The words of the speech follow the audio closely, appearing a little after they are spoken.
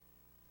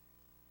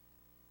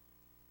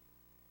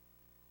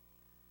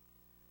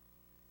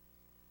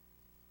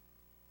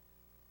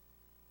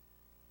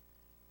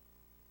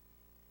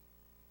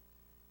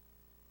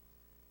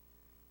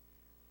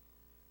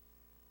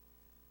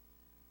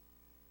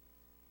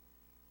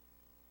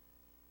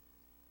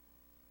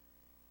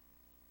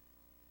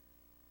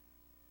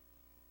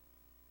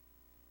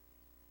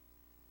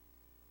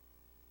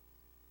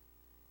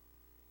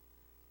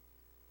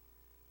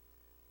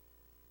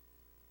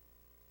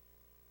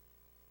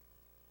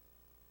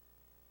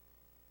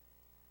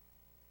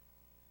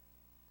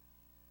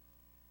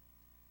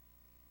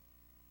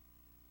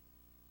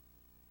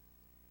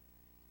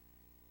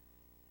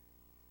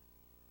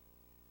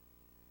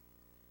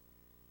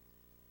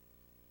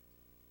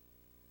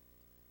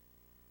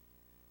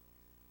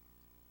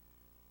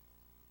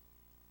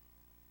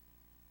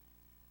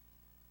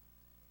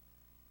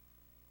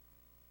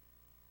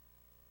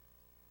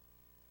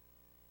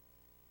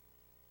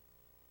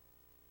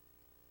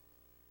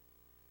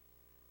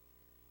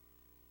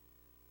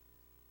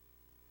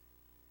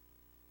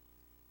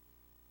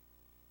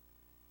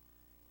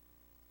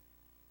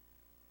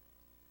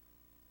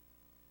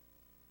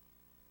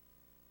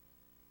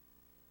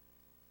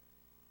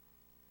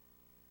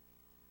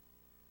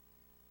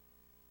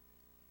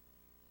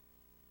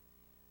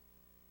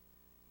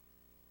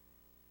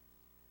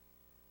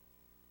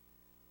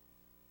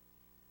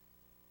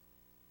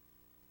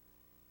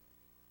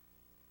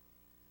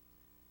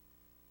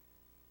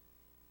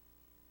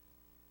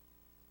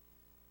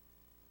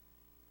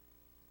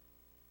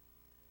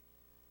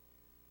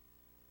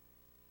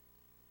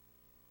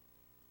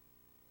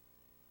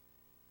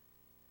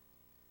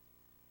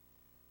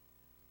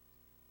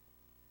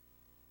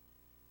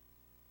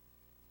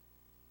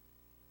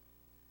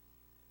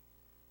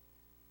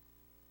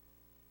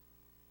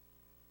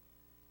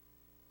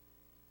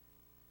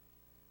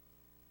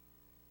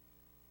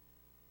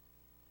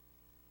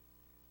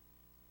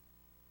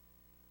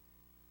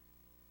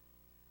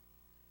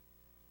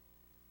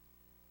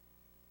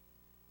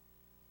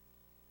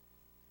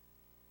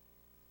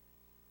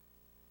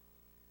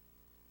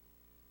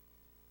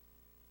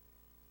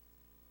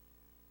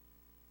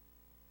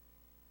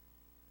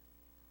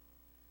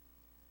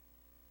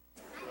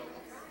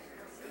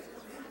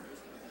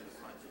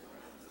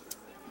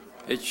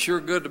It's sure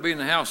good to be in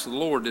the house of the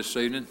Lord this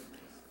evening,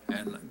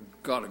 and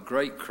got a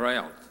great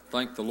crowd.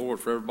 Thank the Lord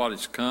for everybody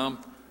that's come.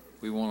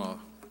 We want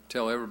to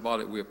tell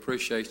everybody we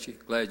appreciate you,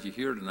 glad you're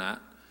here tonight,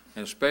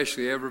 and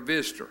especially every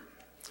visitor.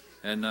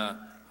 And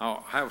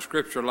I'll have a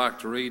scripture I'd like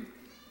to read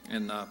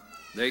in the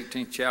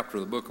 18th chapter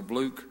of the book of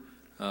Luke,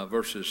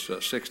 verses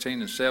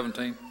 16 and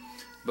 17.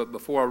 But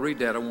before I read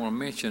that, I want to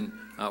mention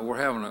we're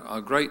having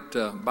a great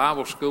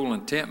Bible school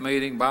and tent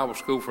meeting, Bible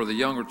school for the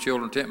younger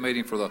children, tent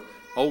meeting for the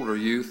older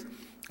youth.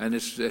 And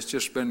it's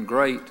just been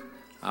great.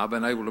 I've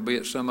been able to be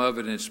at some of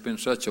it, and it's been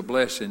such a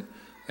blessing.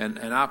 And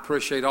I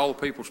appreciate all the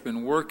people that's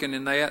been working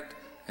in that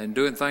and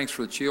doing things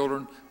for the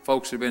children.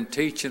 Folks have been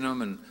teaching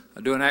them and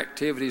doing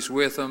activities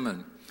with them,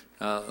 and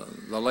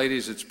the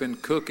ladies that's been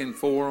cooking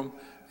for them.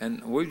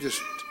 And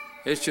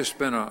it's just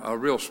been a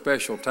real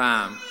special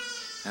time,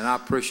 and I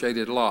appreciate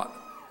it a lot.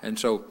 And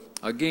so,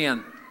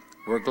 again,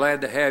 we're glad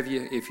to have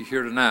you if you're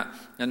here tonight.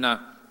 And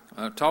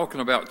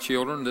talking about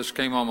children, this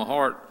came on my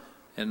heart.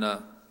 And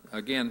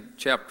again,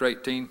 chapter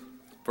 18,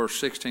 verse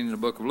 16 in the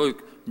book of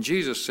Luke,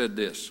 Jesus said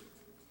this,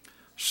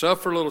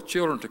 "Suffer little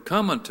children to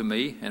come unto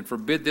me, and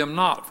forbid them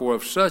not, for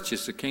of such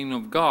is the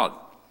kingdom of God.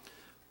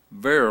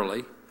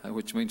 Verily,"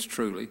 which means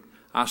truly,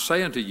 "I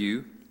say unto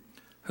you,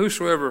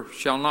 whosoever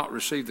shall not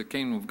receive the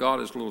kingdom of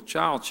God as a little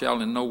child shall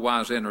in no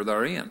wise enter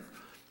therein."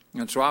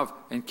 And so I've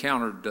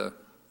encountered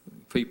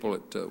people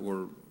that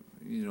were,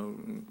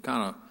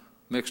 kind of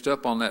mixed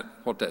up on that,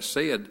 what that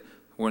said,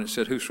 when it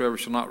said, "Whosoever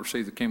shall not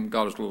receive the kingdom of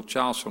God as a little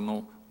child shall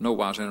no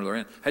wise enter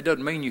therein." That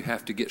doesn't mean you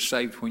have to get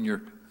saved when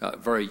you're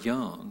very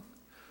young.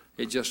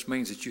 It just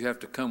means that you have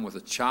to come with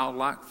a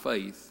childlike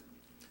faith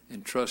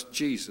and trust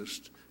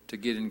Jesus to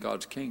get in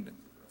God's kingdom.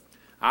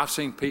 I've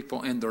seen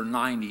people in their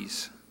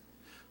 90s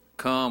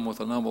come with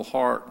an humble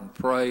heart and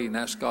pray and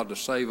ask God to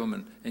save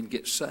them and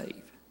get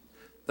saved.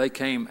 They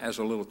came as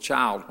a little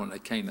child when they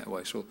came that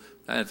way. So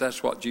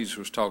that's what Jesus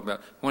was talking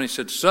about. When he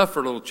said,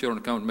 "Suffer little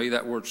children to come to me,"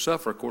 that word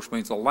suffer, of course,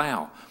 means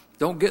allow.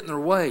 Don't get in their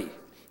way.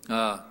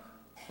 Let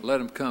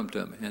them come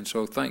to me. And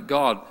so thank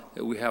God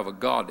that we have a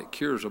God that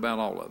cares about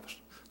all of us.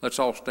 Let's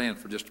all stand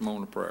for just a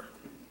moment of prayer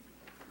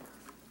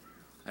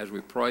as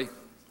we pray.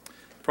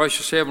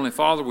 Precious Heavenly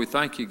Father, we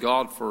thank you,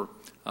 God, for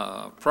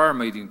prayer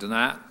meeting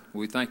tonight.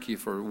 We thank you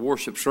for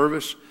worship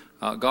service.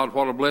 God,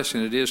 what a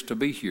blessing it is to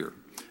be here.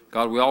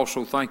 God, we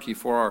also thank you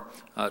for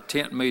our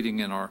tent meeting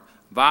and our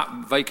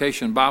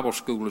vacation Bible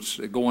school that's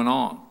going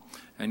on.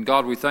 And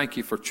God, we thank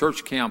you for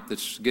church camp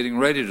that's getting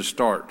ready to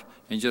start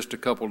in just a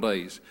couple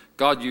days.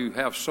 God, you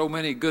have so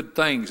many good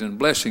things and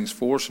blessings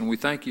for us, and we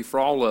thank you for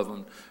all of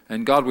them.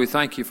 And God, we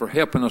thank you for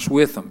helping us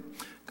with them.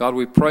 God,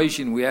 we praise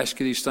you and we ask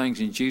you these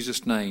things in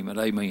Jesus' name, and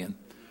amen.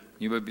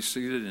 You may be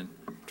seated and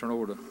turn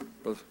over to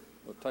Brother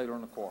Taylor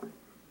in the choir.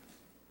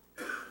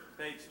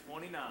 Page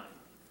 29.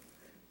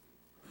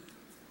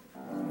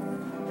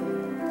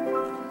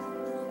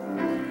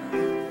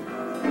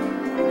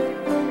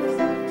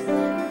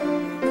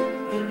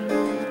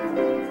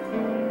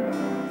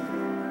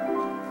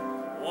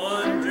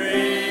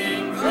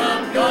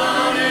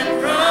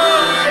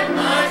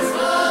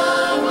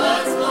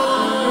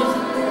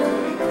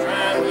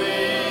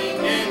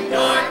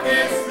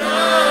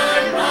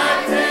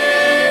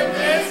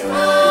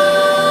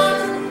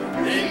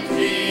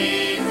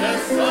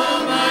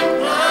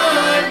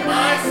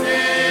 My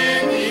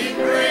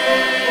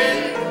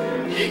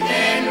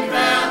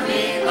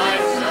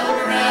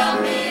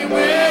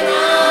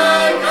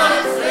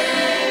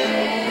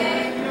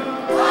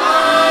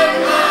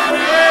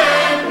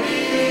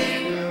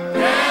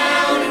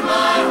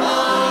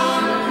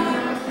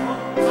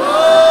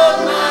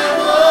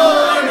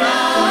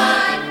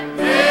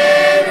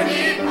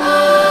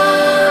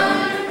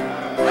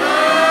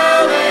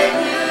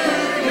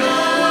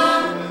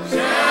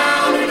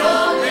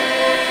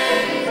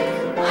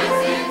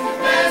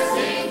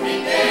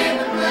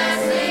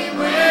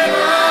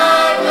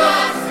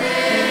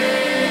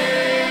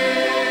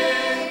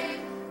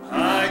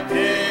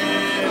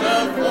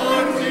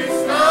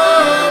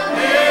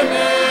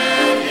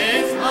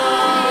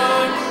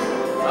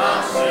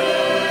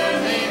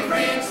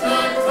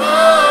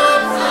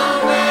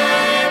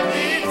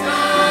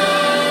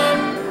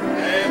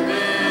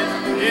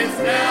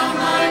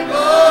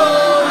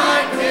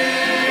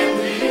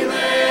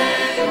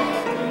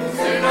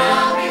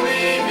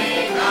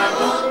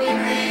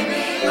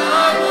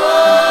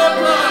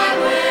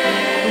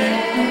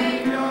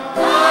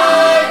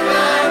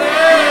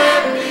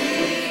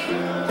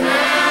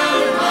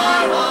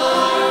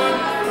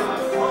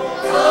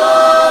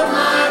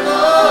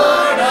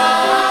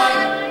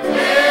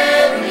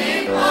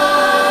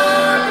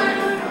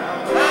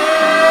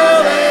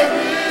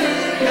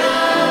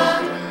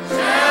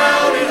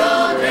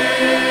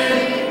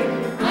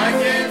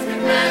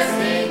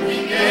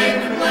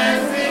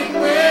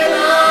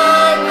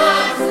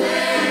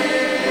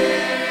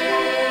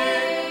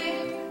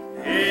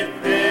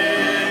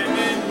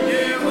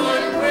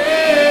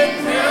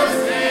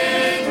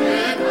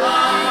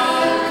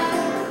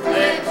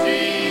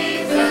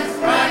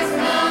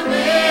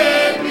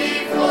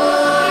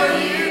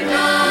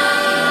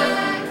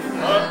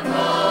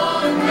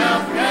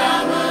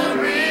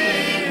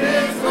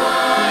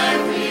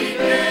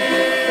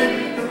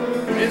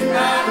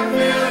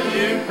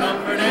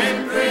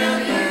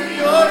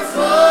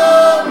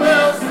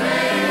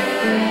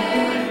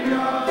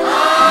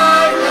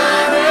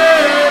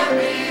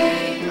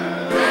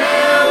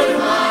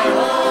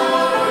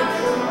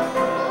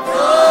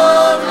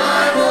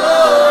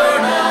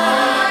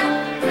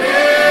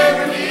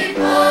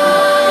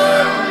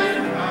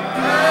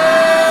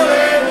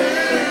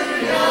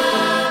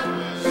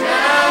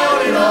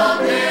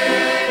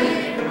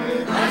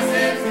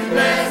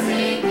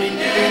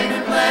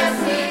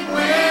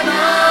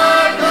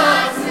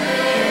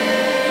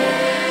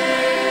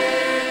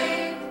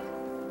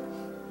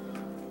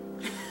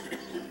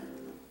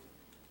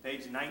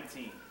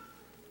 19.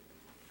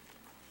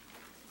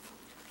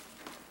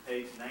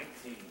 Page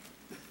 19.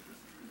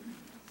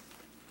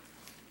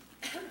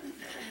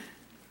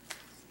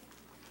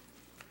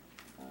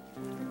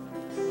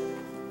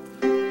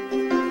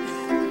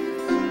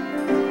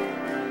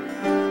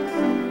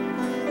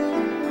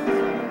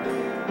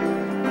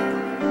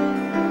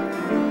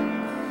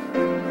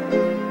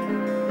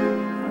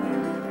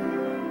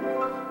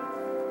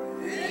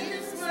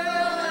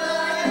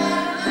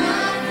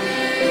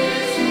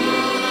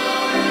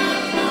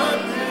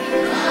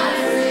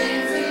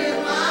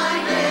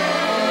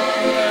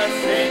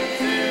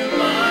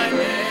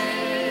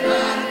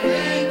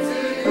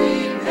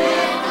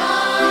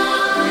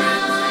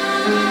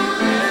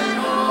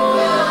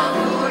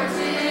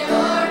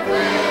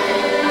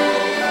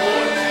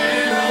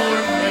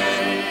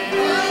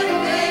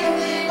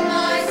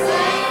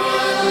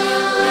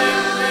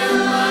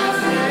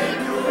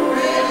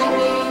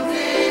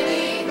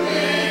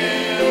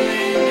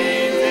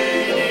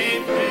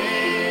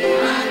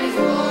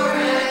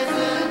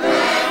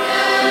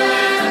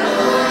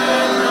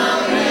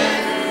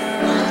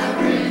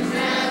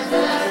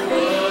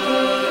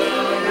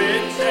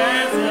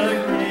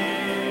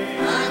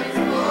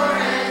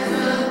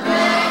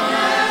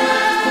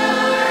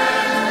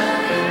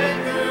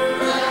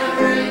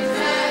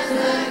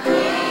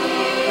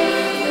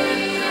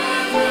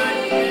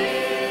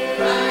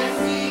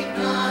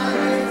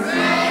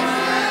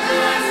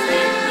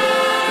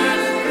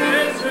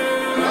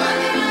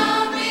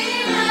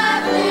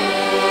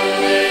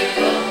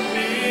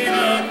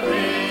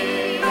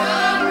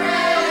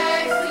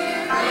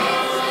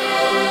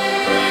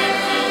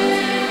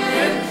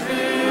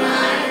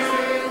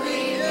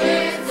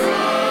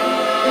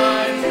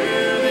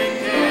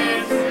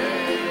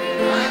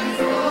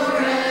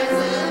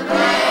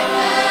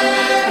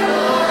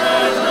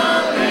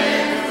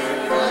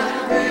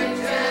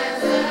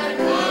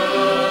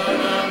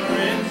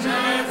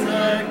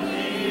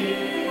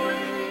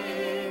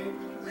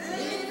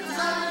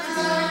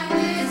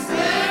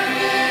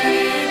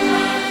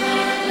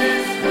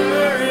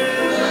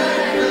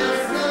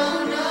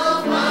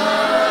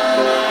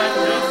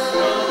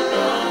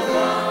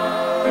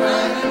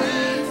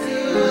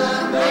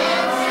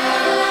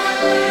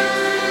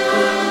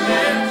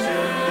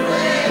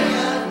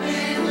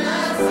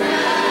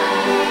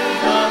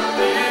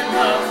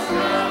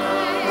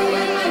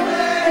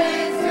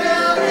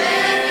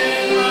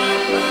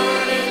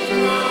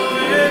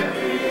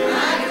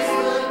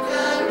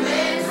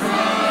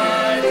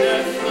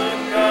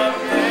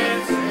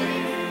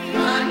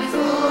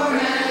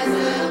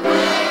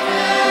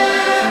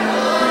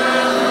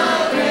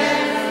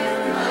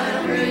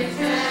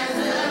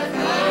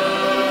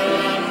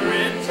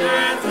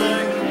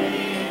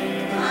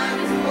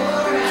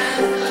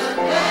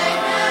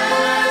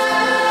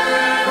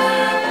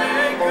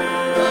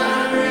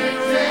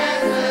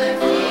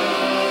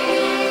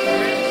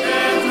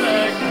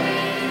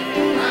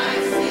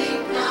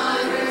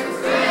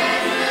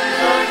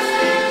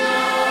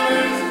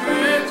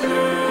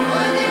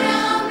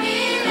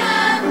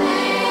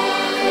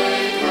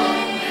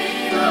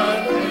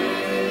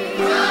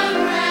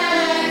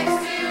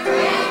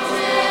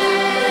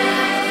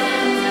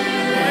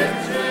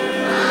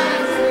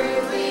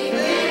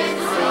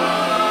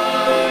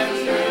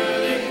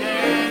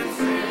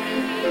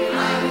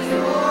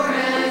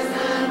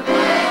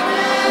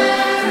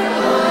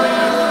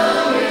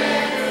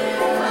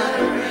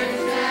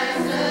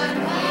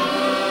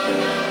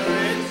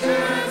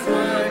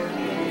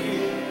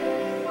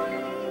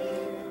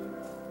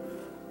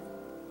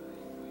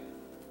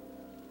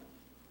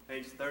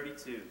 Page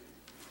 32.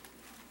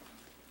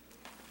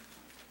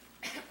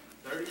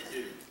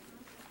 32.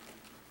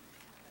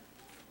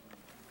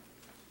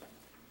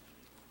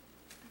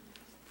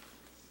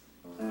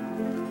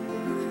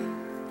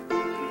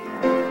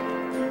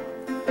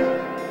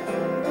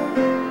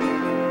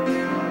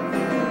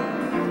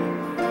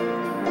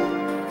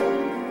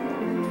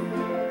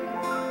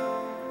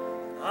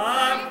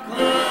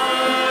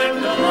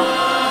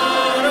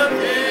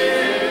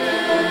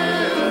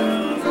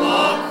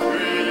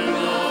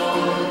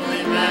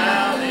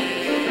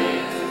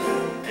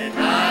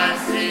 I've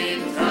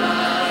seen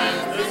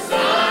times the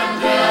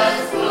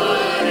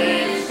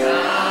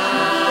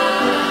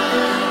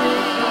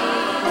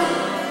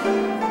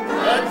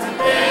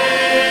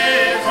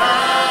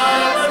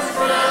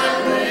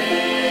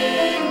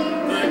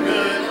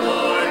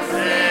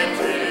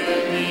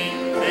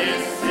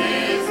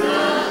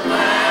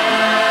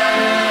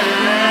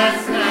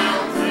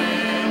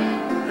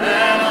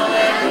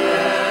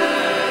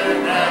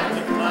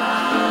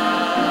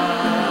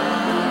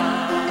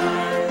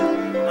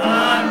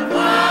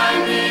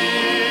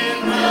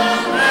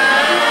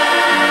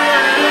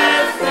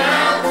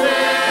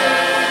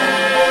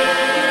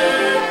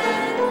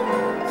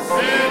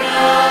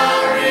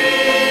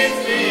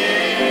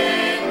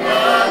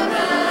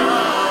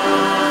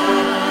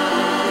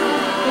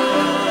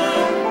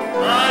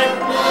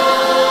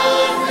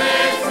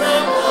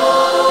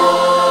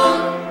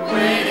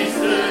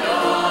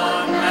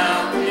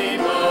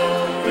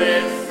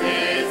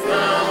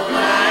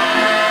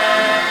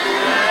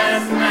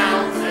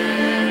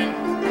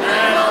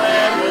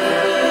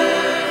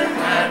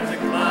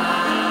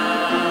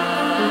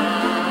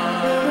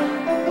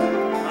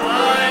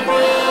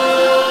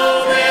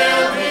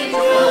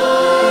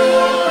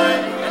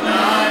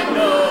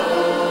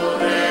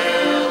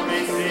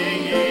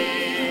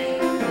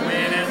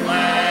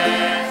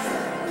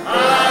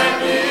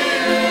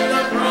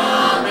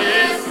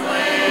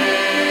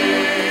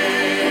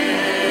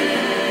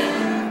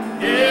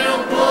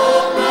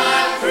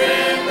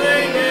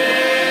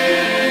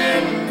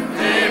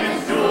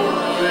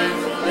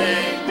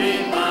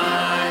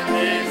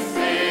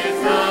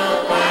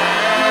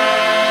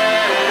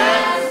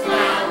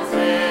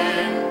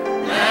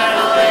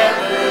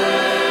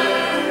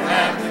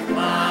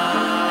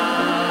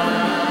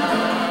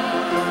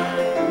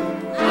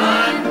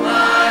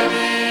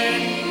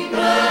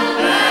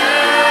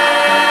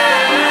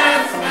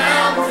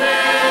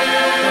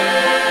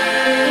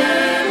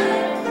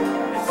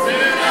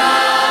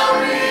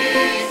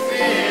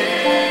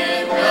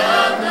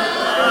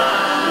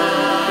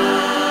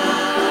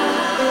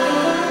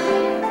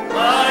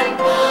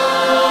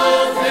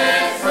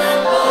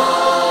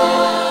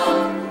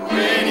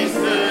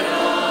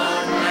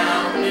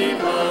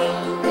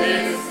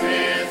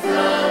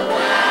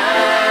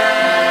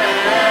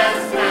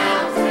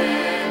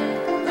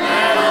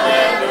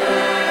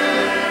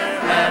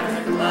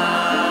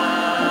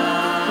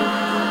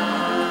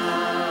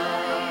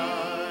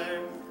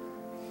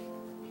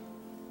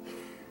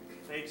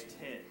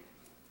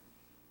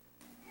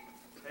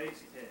page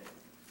 10.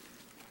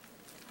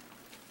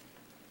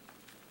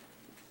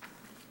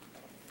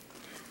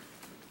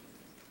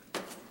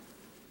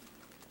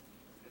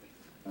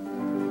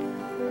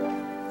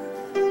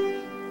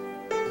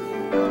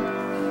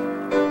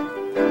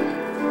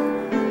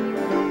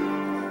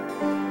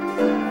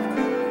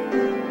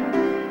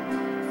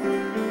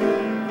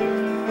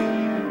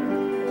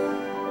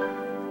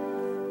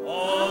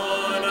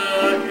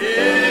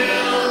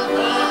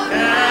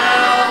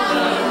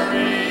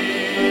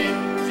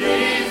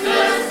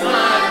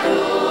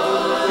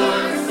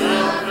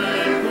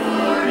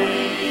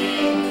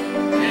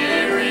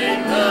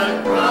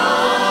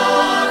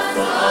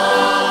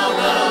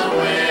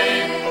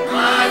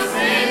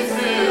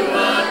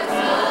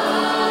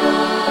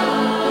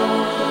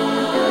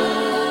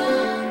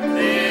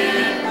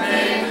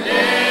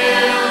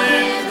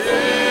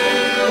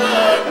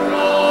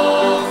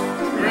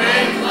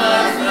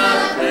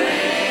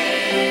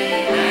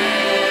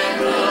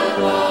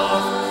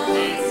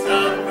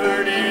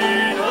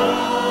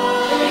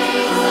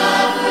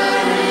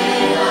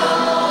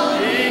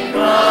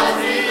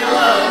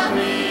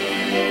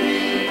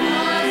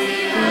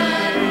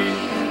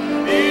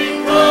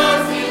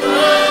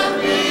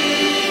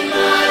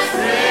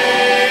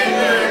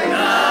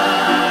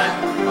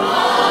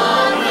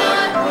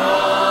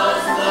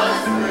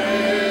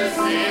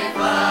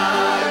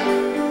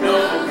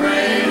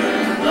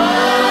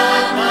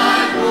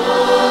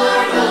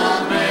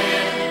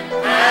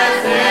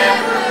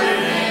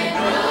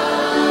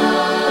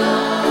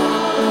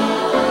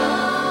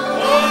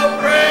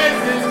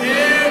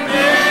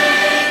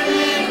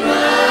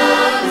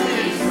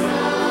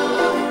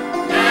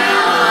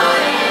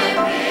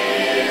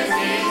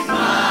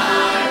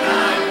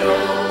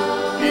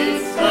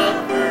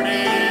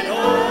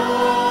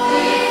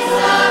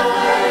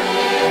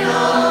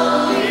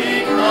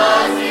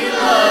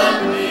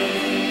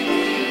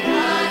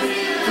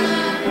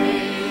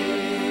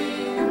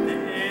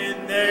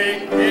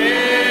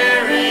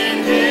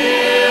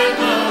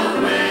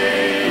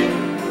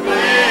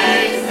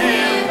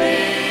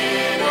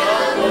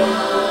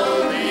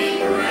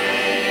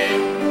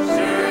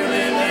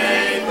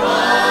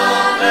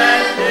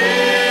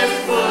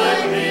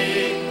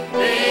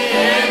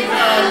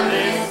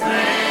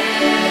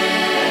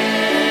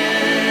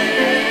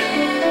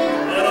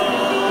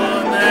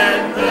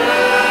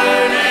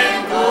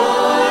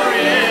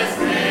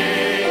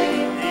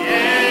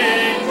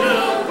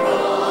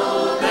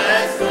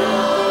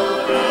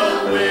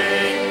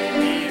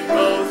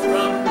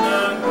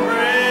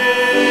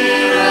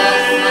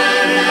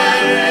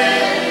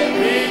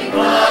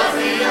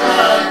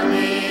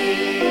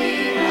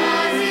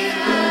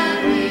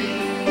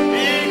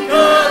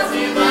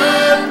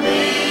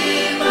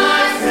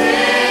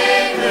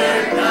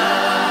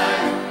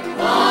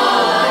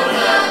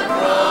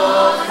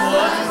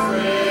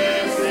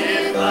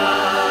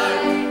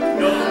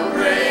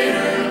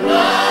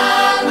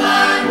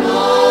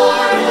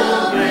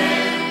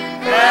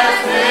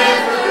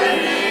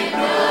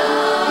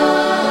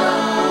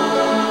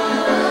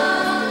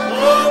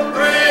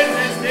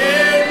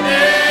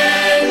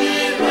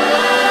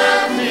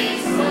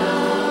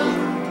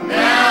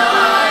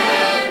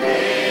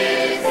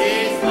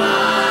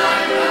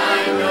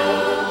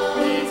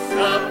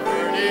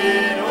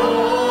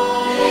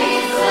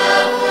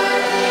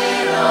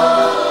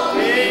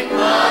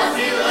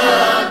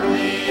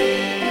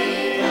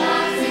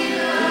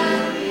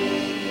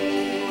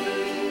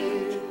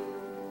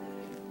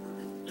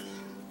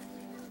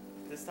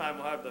 This time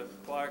we'll have the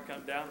choir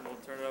come down and we'll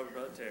turn it over to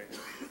Brother Terry.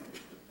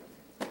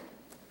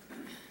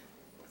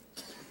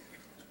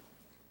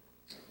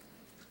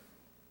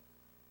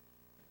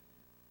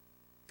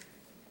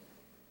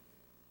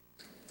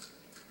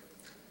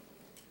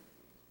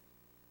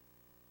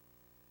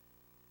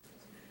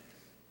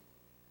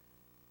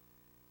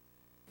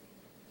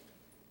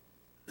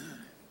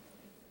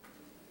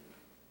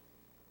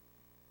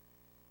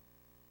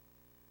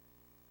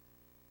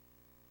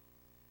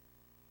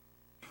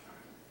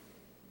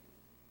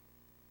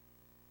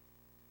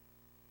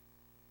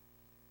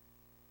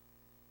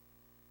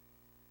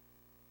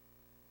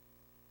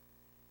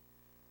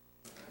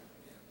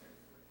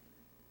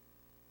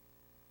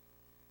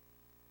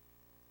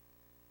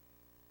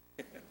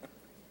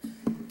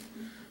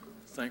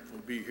 Thankful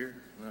to be here.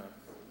 Man.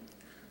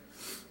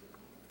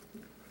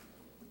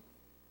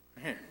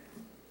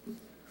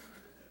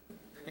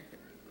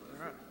 All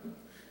right.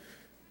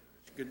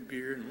 It's good to be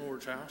here in the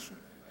Lord's house.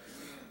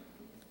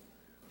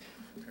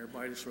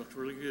 Everybody just looked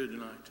really good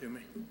tonight to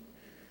me.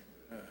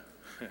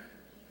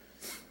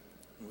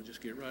 We'll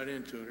just get right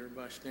into it.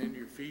 Everybody stand to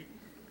your feet.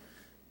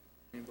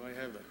 Anybody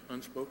have an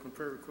unspoken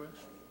prayer request?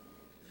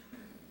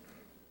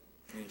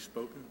 Any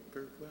spoken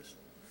prayer requests?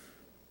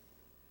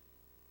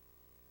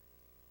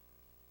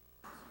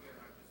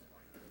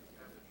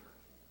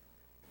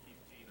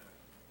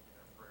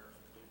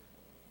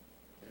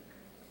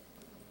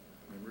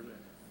 Remember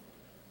that.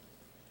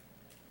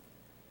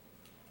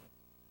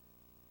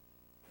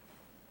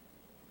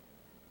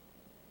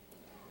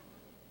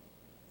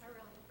 I really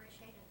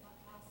appreciated what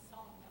last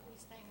song that we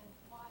sang in the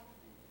choir.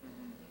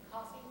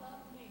 Because he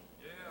loved me.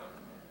 Yeah.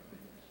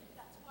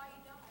 That's why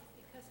he died,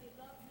 because he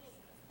loved me.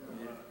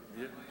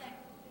 Yeah.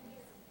 Thankful to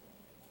hear.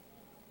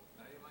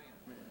 Amen.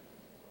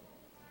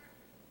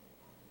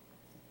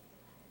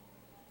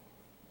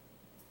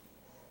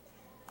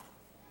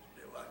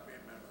 Still like me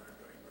remember her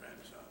great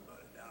grandson,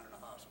 buddy, down in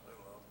the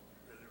hospital,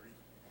 really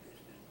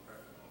distant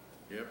prayer.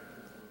 Yep.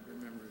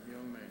 Remember the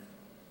young man.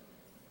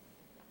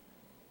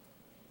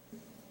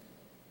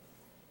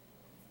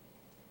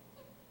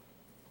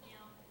 You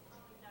know,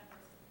 Tommy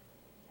Douglas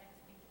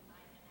texted me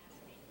tonight and asked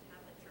me to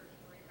have the church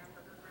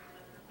remember her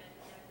grandmother, Betty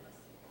Douglas.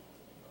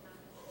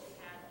 She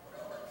had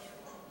her hip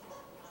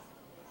hospital,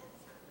 they did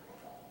surgery.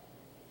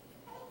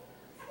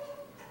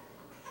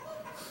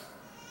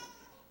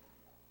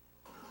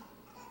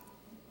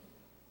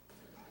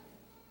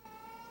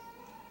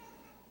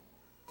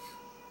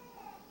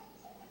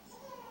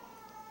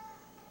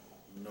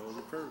 No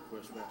other prayer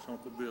request. We ask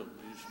Uncle Bill to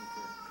lead us in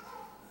prayer.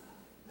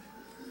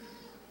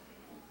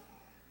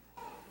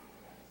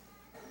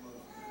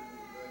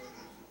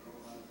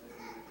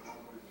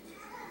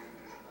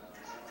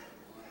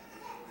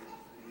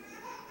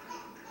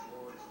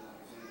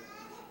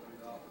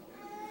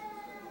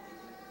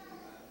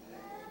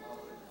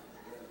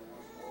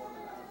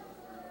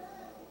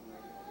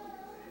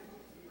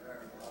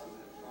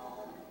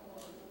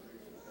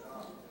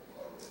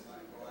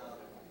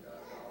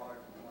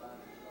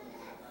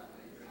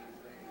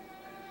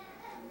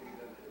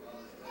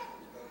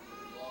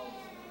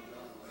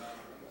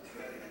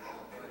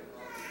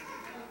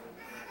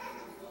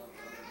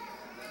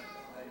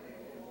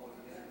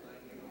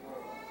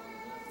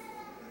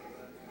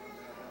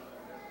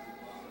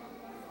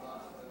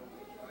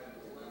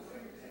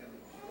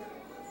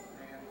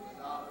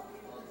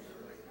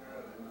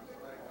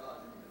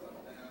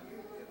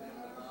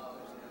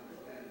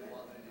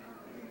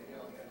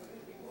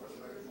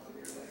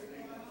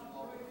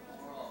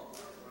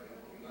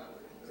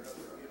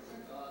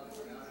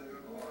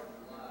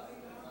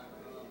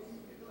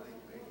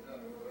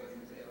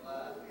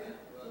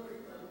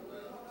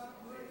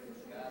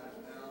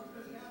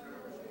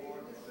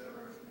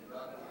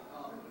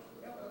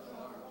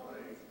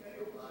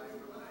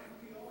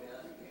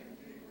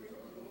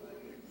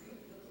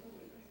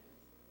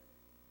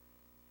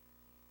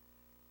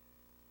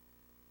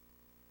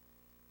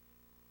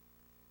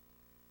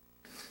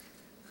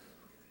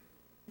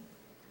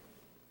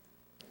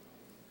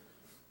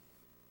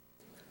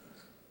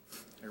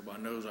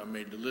 Everybody knows I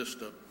made the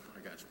list up.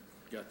 I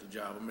got the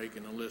job of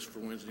making a list for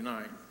Wednesday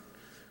night.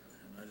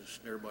 And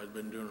everybody's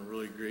been doing a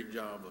really great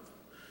job of,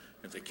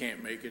 if they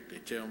can't make it, they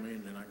tell me,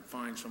 and then I can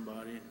find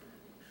somebody.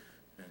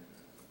 And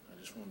I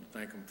just wanted to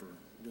thank them for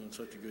doing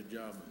such a good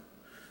job of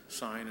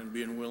signing,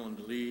 being willing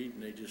to lead,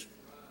 and they just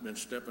been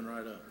stepping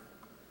right up.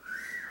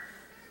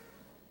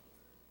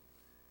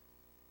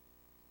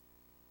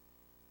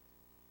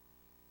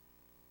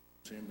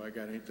 Has anybody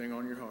got anything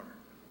on your heart?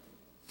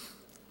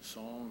 A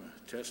song, a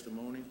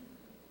testimony?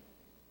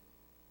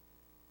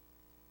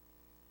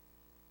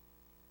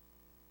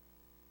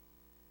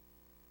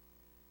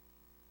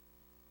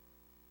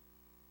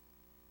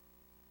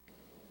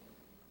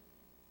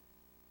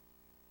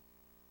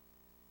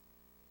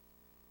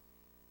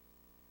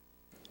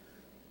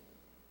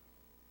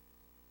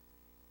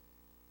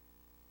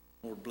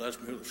 Lord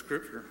blessed me with a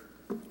scripture.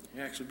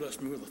 He actually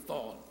blessed me with a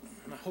thought,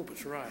 and I hope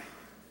it's right,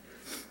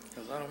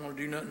 because I don't want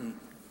to do nothing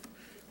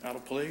out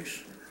of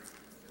place.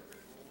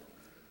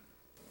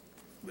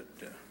 But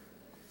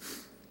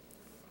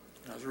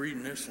I was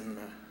reading this, and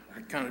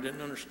I kind of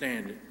didn't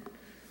understand it.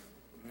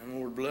 And the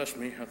Lord blessed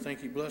me. I think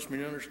He blessed me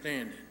to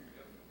understand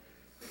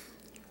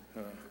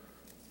it.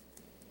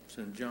 It's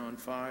in John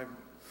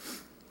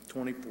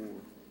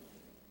 5:24.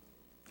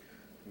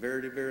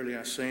 Verily, verily,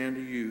 I say unto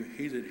you,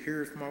 he that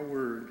heareth my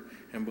word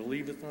and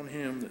believeth on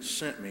him that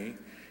sent me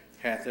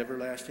hath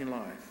everlasting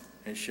life,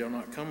 and shall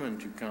not come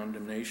into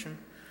condemnation,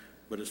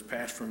 but is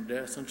passed from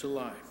death unto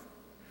life.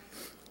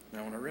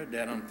 Now, when I read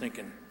that, I'm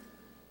thinking,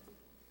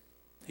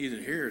 he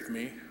that heareth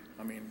me,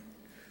 I mean,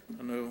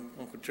 I know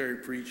Uncle Terry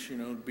preached,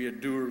 to be a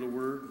doer of the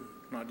word,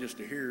 not just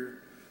a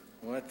hearer.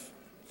 Well,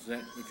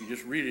 if you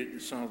just read it,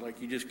 it sounds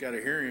like you just got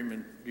to hear him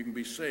and you can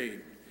be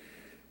saved.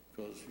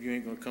 Because you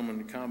ain't going to come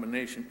into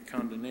condemnation.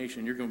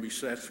 You're going to be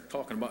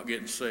talking about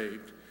getting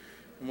saved.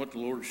 And what the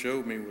Lord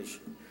showed me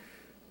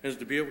is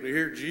to be able to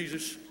hear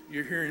Jesus,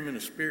 you're hearing him in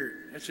the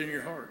spirit. That's in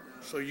your heart.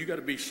 So you got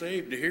to be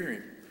saved to hear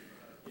him.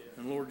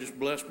 And the Lord just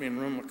blessed me and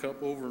run my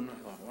cup over, and I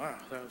thought, wow,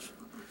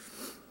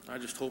 I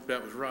just hope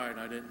that was right.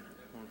 I didn't.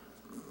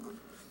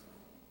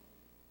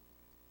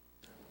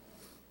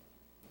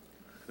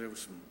 There was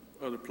some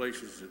other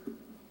places that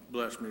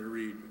blessed me to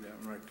read. That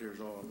one right there is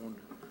all I wanted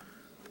to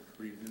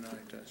read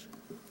tonight.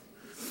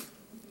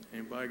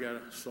 Anybody got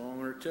a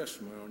song or a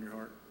testimony on your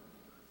heart?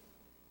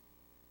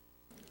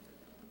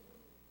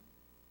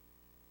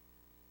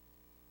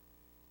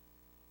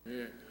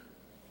 Yeah.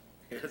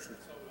 Yes.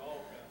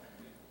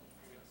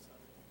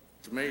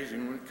 It's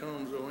amazing when it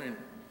comes, though, ain't it?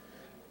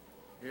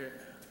 Yeah.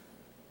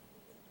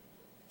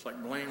 It's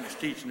like Blaine was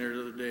teaching there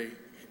the other day.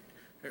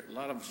 A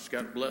lot of us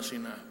got a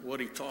blessing of what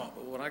he taught,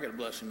 but what I got a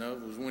blessing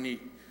of was when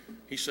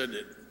he said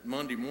that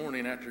Monday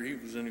morning after he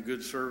was in a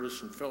good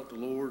service and felt the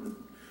Lord, and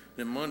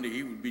then Monday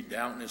he would be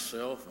doubting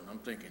himself, and I'm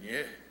thinking,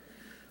 yeah,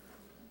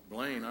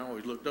 Blaine, I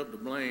always looked up to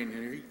Blaine,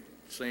 and he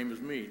same as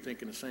me,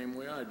 thinking the same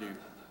way I do.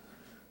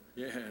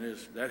 Yeah, and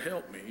that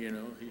helped me,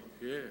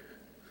 yeah.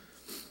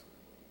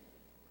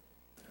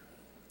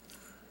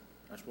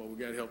 That's why we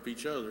got to help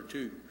each other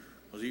too,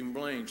 because even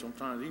Blaine,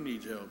 sometimes he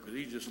needs help, because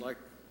he's just like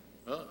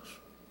us.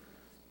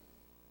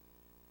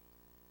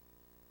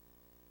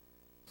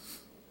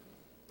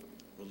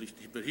 Well, at least,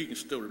 but he can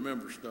still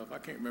remember stuff. I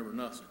can't remember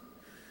nothing.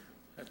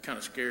 That kind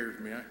of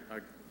scares me. I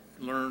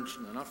learn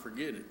and I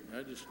forget it.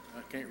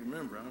 I can't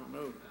remember. I don't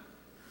know.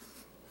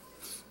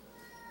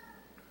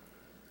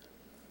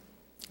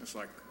 It's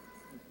like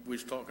we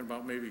was talking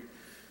about maybe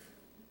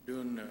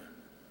doing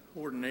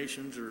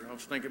ordinations, or I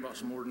was thinking about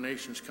some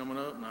ordinations coming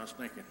up, and I was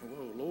thinking,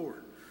 whoa,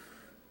 Lord,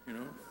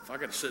 if I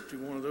got to sit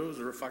through one of those,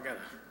 or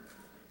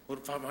what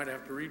if I might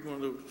have to read one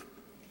of those?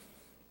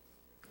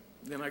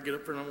 Then I get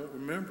up there and I won't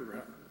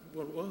remember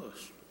what it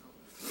was.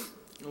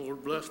 The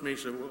Lord blessed me. He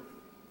said, well,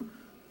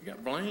 you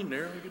got Blaine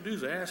there. All you can do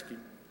is ask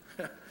him.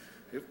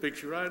 He'll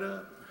pick you right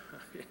up.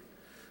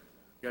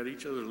 Got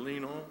each other to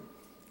lean on.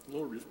 The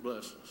Lord just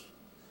bless us.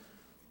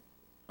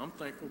 I'm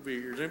thankful to be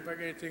here. Does anybody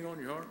got anything on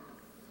your heart?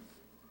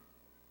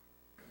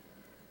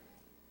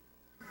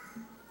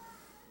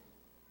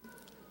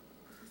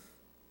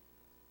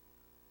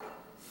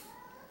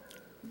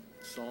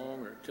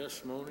 Song or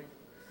testimony?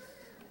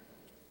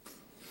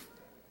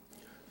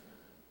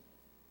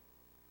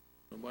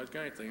 Nobody's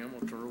got anything. I'm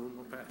going to turn it over to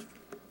my pastor.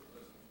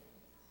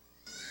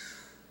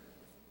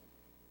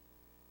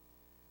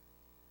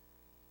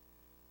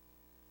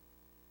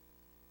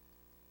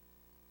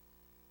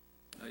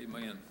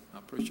 Amen. I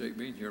appreciate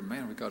being here.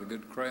 Man, we got a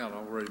good crowd. I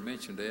already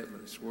mentioned that,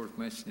 but it's worth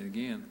mentioning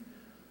again.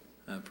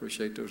 I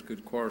appreciate those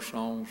good choir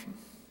songs, and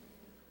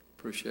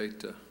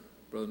appreciate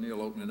Brother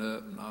Neil opening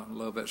up, and I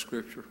love that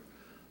scripture.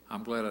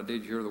 I'm glad I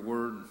did hear the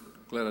word.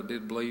 Glad I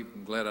did believe.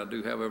 I'm glad I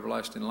do have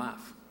everlasting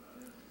life.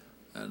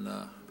 And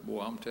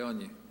boy, I'm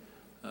telling you,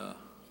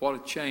 what a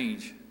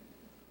change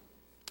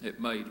it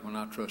made when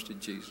I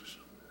trusted Jesus.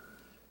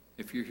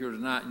 If you're here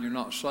tonight and you're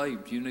not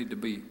saved, you need to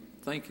be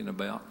thinking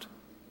about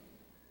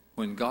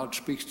when God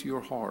speaks to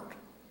your heart,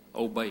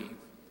 obey Him.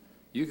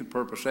 You can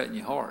purpose that in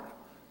your heart.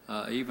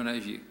 Even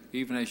as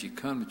you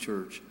come to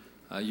church,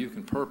 you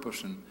can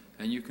purpose and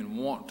you can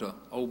want to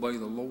obey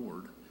the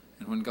Lord.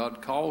 And when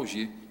God calls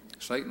you,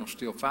 Satan will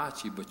still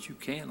fight you, but you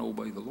can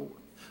obey the Lord.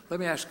 Let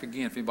me ask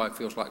again if anybody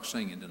feels like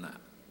singing tonight.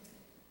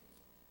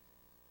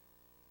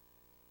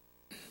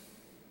 If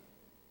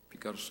you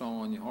got a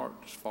song on your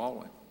heart, just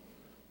follow Him.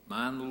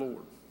 Mind the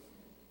Lord.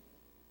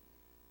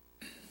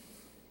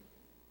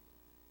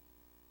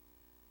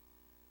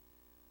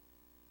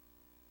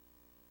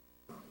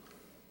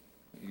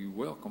 You're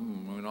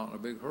welcome. We're not in a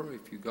big hurry.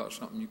 If you got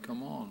something, you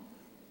come on.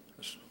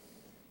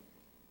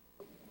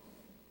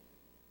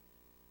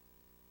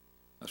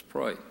 Let's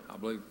pray. I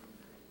believe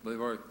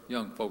our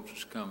young folks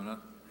is coming. That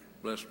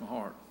bless my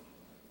heart.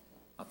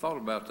 I thought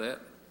about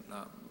that,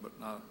 but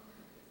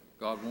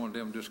God wanted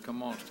them to just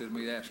come on instead of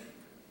me asking.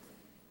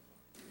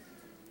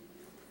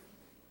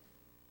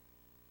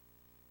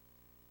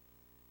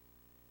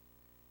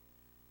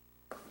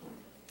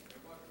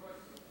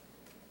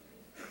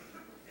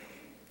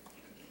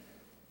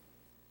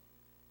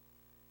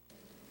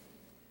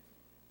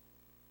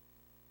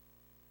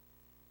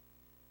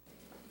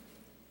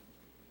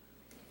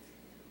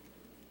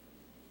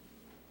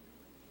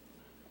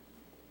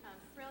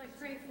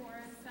 Pray for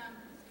us.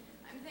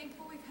 I'm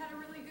thankful we've had a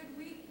really good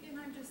week, and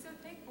I'm just so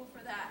thankful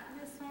for that. And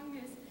this song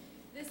is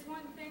This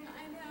One Thing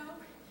I Know,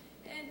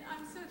 and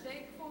I'm so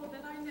thankful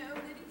that I know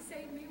that He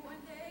saved me one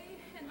day,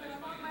 and that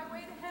I'm on my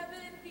way to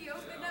heaven. He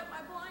opened up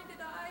my blinded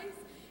eyes,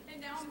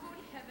 and now I'm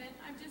going to heaven.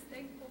 I'm just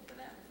thankful for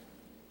that.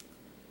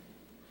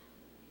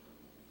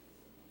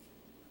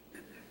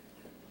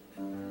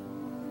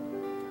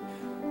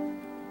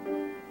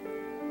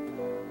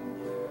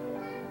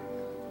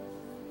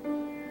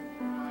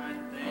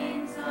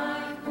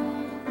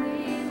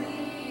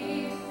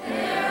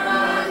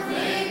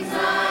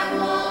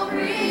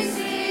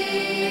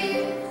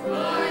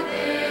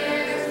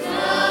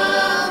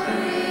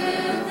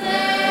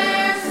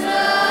 There's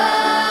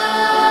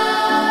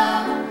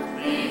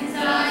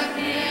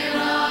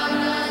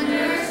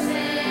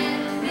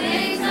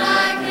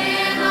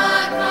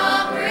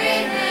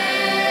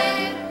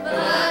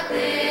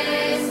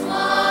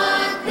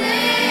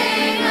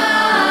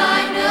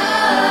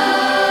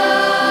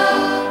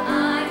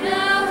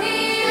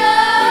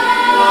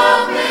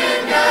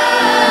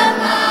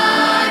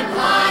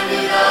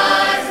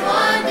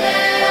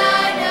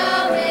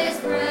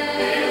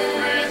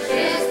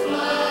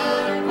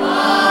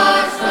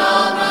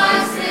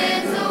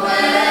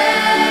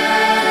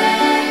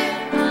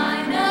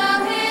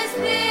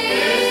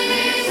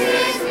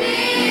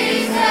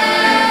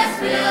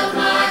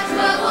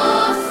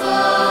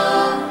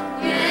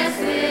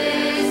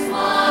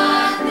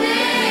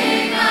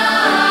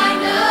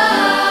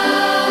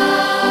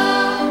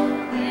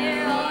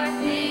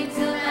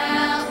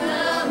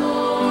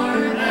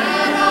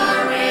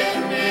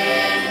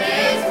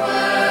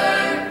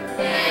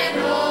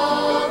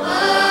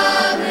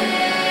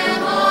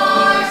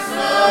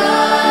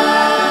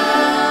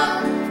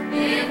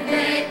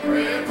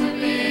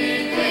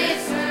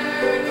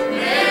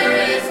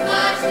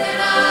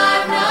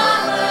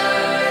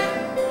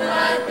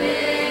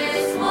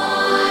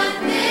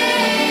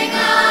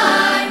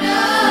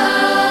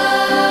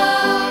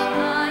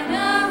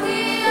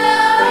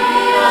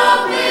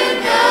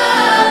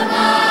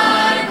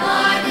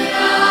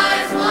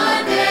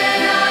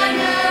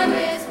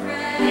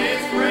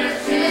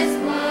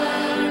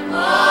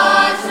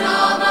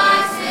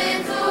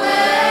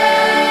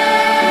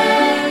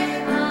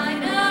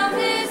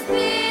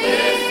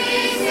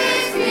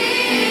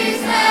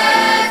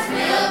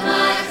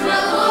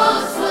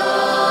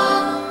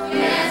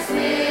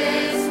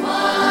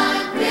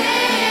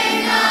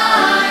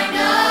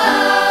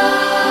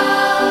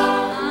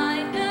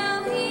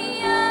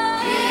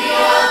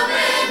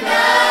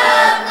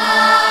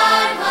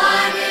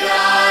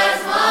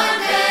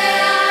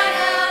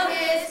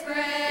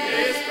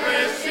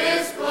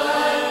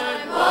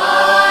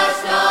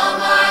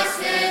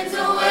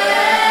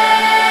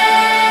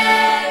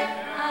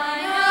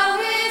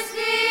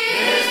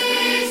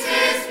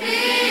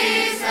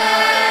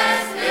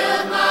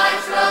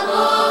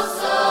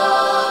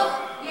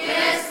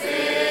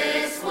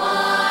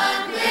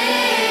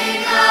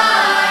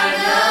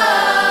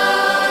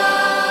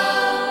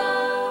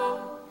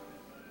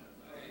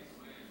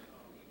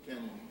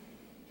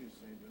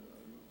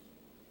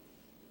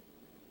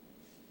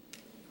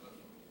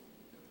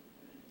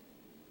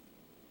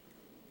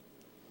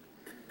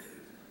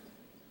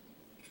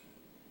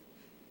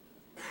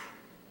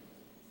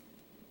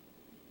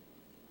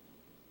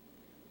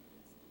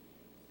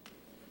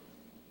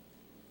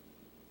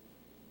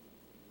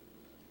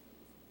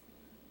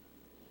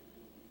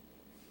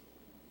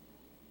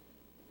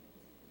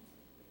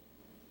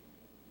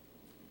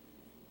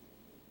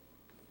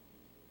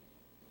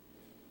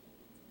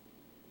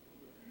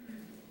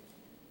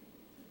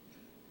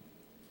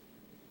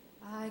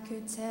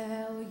could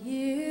tell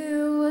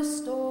you a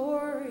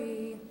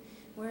story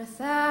where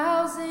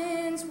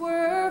thousands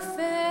were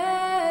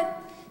fed.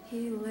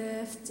 He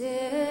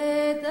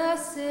lifted the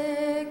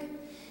sick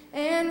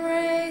and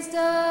raised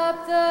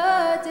up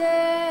the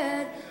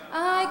dead.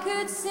 I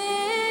could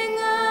sing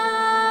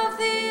of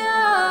the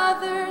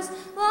others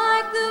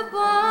like the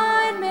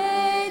blind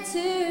made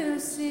to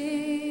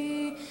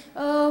see.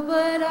 Oh,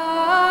 but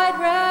I'd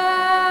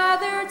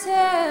rather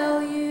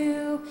tell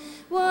you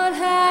what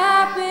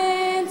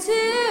happened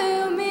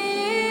to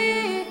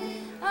me.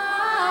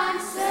 I'm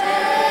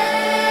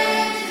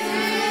saved to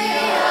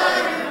the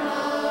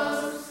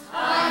uttermost.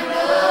 I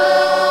know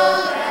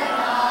that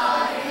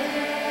I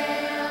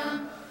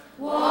am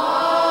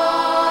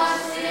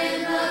washed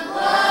in the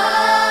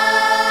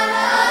blood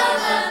of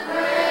the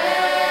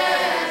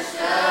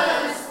precious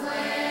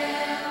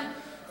Lamb.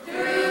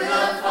 Through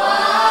the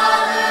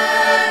Father,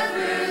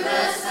 through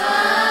the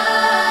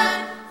Son,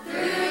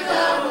 through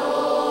the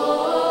Holy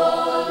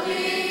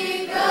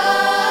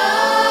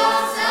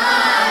Ghost,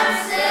 I'm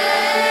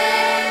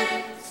saved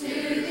to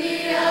the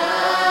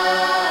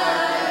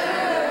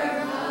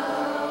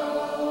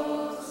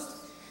uttermost.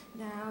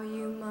 Now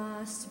you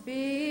must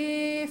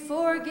be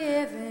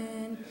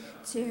forgiven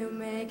to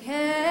make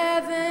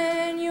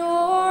heaven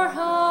your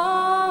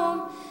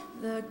home.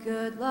 The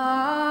good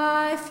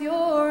life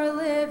you're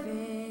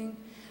living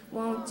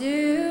won't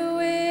do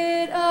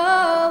it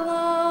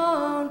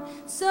alone.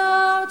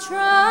 So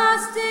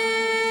trust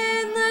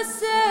in the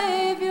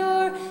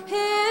Savior,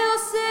 He'll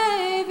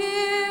save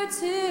you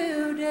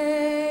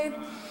today.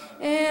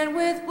 And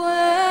with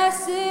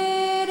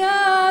blessed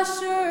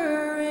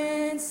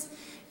assurance,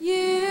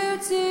 you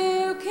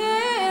too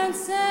can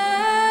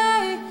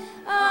say,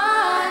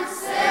 I'm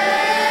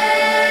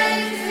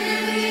saved to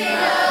the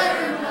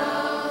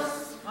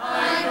uttermost.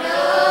 I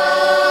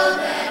know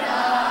that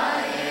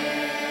I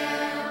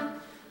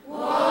am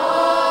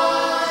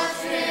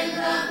washed in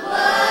the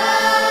blood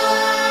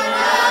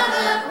of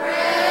the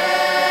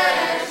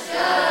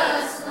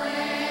precious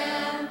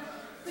Lamb.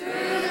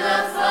 Through the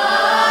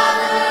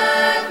Father,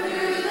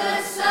 through the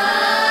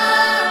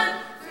Son,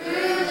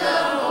 through the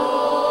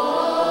Holy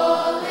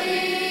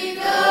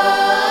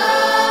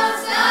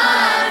Ghost,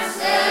 I'm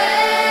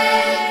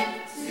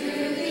saved to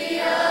the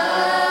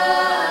uttermost.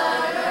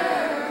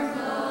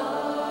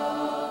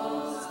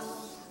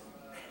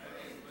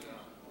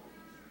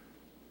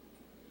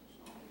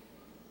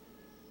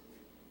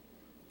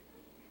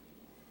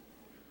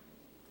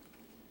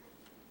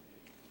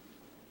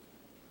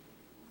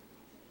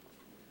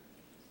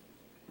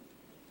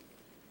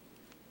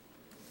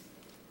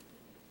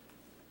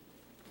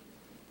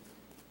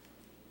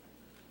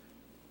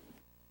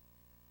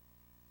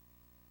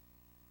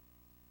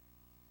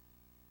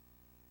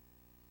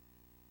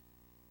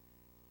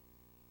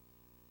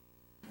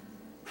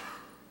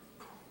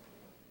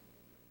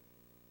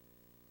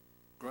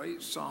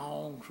 Great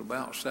songs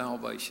about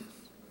salvation.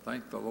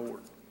 Thank the Lord.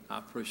 I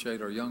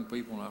appreciate our young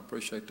people, and I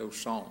appreciate those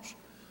songs.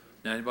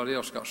 Now, anybody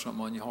else got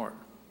something on your heart?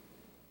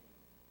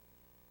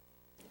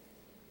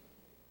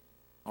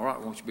 All right,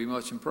 won't you be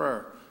much in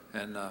prayer?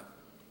 And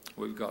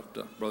we've got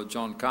Brother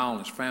John Kyle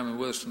and his family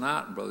with us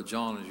tonight. And Brother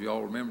John, as you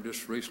all remember,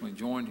 just recently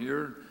joined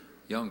here,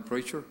 young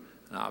preacher.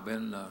 And I've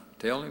been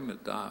telling him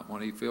that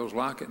when he feels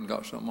like it and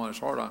got something on his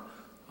heart,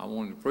 I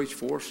want him to preach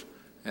for us.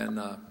 And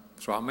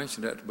so I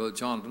mentioned that to Brother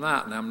John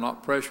tonight. And I'm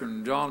not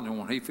pressuring John, and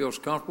when he feels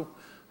comfortable,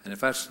 and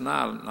if that's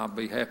tonight, I'll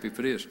be happy if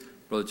it is.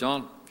 Brother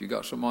John, if you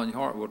got something on your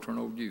heart, we'll turn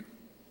over to you.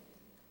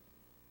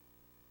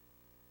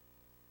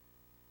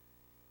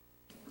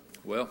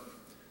 Well,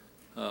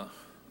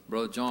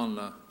 Brother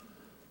John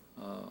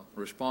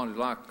responded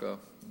like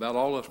about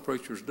all us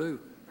preachers do.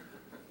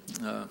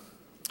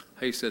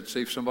 He said,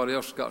 see if somebody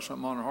else has got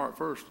something on their heart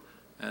first.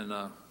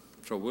 And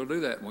so we'll do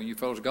that. When you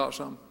fellas got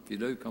something, if you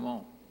do, come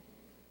on.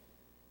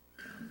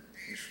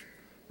 There's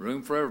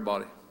room for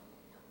everybody.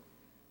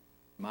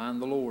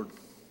 Mind the Lord.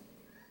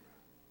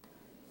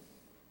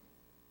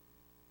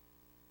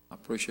 I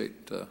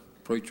appreciate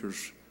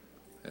preachers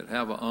that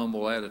have an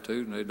humble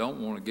attitude and they don't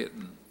want to get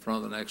in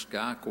front of the next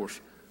guy. Of course,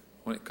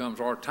 when it comes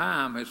our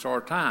time, it's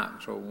our time.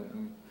 So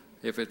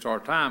if it's our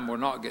time, we're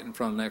not getting in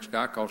front of the next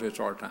guy because it's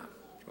our time.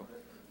 So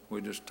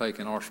we're just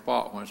taking our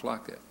spot when it's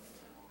like that.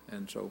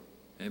 And so,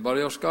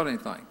 anybody else got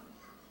anything?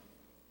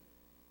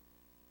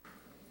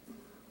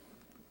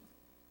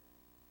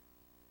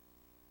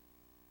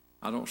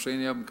 I don't see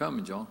any of them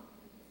coming, John.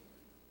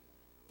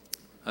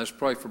 Let's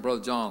pray for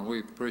Brother John. We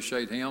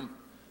appreciate him.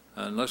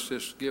 And let's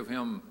just give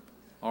him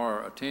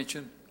our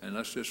attention, and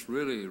let's just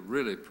really,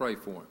 really pray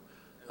for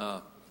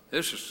him.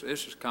 This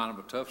is kind of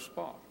a tough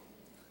spot.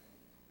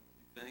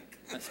 You think?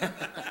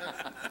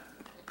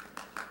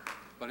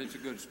 But it's a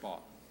good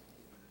spot.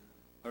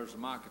 There's the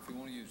mic if you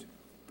want to use it.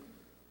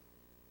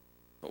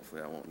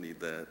 Hopefully I won't need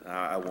that.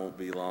 I won't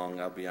be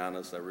long. I'll be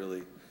honest. I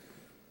really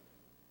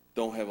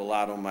don't have a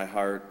lot on my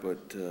heart,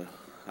 but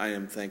I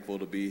am thankful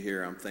to be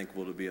here. I'm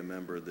thankful to be a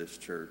member of this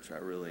church. I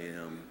really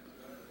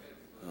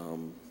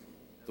am.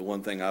 The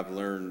one thing I've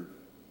learned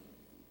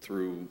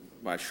through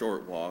my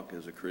short walk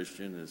as a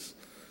Christian is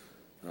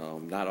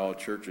not all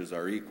churches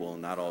are equal,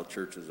 and not all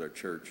churches are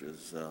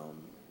churches.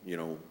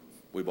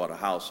 We bought a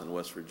house in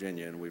West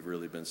Virginia, and we've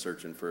really been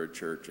searching for a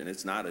church, and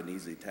it's not an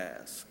easy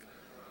task.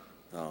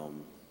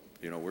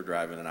 We're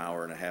driving an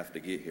hour and a half to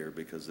get here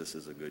because this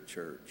is a good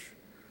church.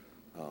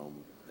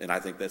 And I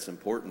think that's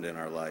important in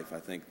our life. I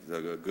think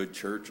a good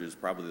church is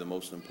probably the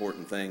most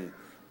important thing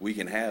we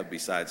can have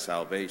besides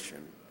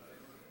salvation.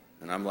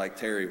 And I'm like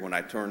Terry, when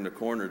I turned the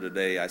corner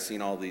today, I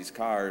seen all these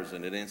cars,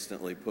 and it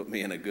instantly put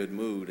me in a good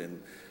mood.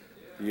 And,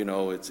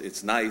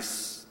 it's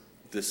nice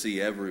to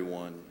see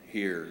everyone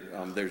here.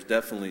 There's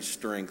definitely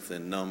strength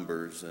in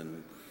numbers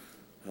and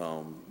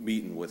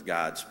meeting with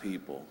God's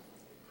people.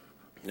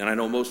 And I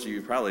know most of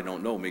you probably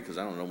don't know me because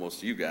I don't know most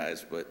of you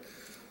guys, but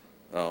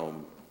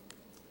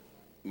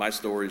my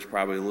story is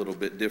probably a little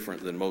bit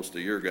different than most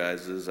of your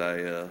guys'.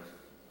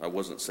 I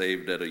wasn't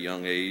saved at a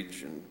young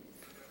age and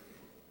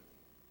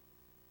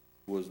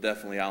was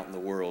definitely out in the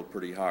world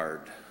pretty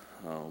hard.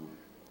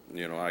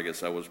 I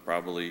guess I was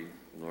probably,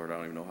 Lord, I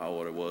don't even know how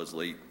old I was,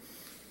 late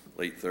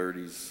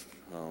 30s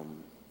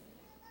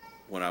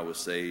when I was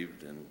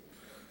saved, and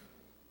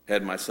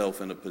had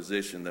myself in a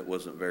position that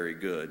wasn't very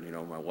good.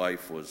 My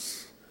wife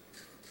was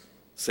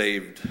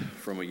saved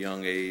from a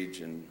young age,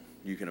 and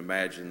you can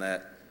imagine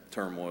that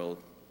turmoil,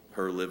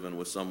 her living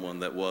with someone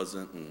that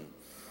wasn't.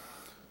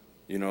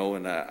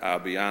 And I'll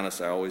be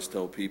honest, I always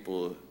tell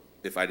people,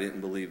 if I didn't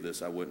believe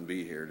this, I wouldn't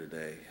be here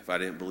today. If I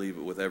didn't believe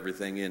it with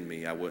everything in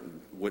me, I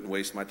wouldn't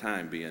waste my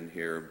time being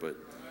here. But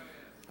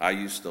I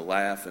used to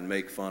laugh and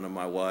make fun of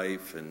my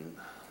wife and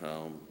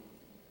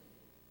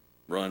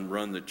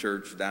run the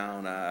church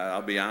down.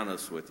 I'll be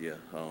honest with you.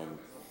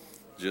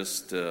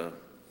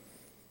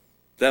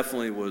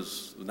 Definitely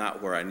was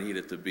not where I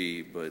needed to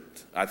be, but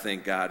I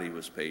thank God he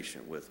was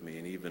patient with me.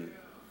 And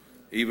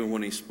even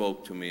when he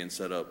spoke to me and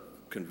set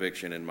up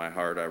conviction in my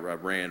heart, I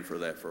ran for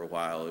that for a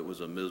while. It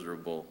was a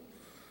miserable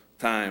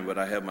time, but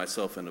I had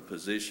myself in a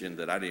position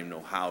that I didn't even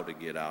know how to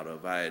get out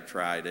of. I had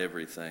tried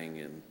everything,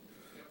 and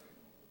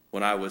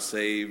when I was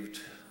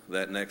saved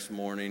that next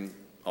morning,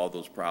 all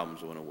those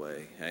problems went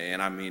away. And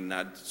I mean,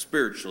 not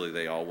spiritually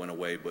they all went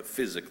away, but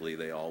physically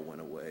they all went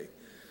away.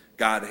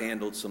 God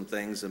handled some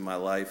things in my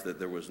life that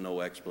there was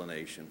no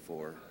explanation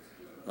for.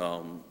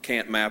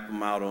 Can't map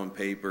them out on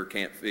paper.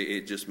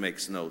 It just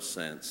makes no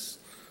sense.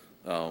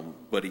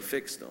 But he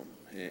fixed them.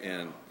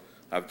 And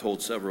I've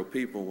told several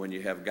people, when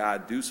you have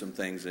God do some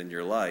things in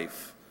your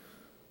life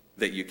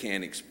that you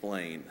can't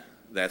explain,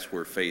 that's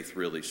where faith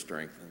really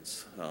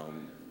strengthens.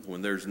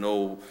 When there's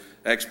no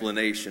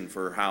explanation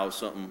for how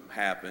something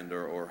happened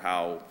or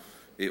how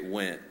it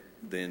went,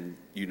 then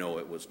you know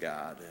it was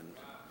God.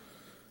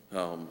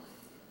 And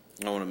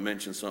I want to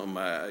mention something.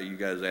 You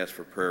guys asked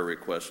for prayer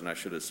requests, and I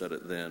should have said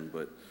it then,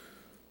 but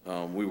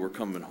we were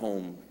coming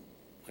home,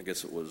 I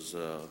guess it was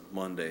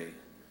Monday,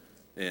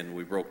 and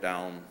we broke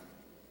down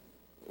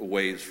a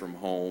ways from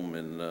home,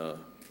 and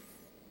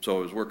so I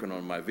was working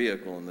on my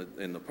vehicle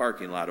in the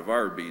parking lot of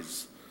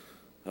Arby's,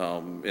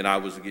 and I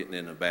was getting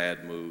in a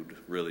bad mood,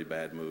 really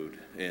bad mood,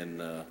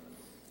 and a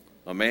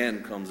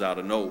man comes out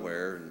of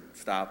nowhere and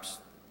stops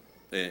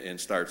and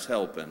starts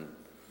helping,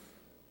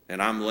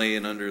 and I'm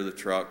laying under the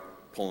truck,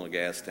 pulling a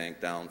gas tank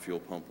down, fuel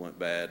pump went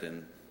bad,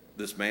 and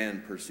this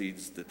man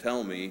proceeds to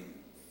tell me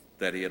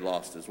that he had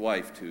lost his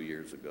wife 2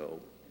 years ago,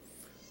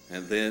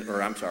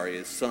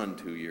 his son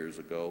 2 years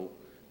ago,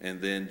 and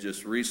then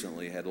just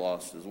recently had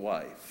lost his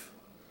wife.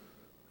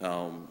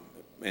 And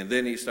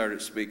then he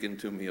started speaking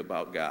to me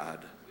about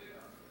God,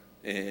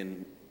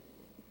 and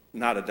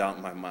not a doubt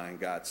in my mind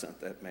God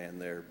sent that man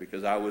there,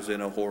 because I was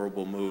in a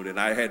horrible mood, and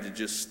I had to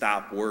just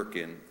stop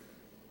working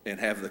and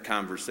have the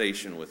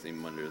conversation with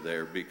him under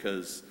there,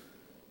 because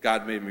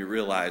God made me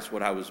realize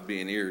what I was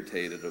being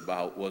irritated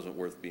about wasn't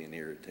worth being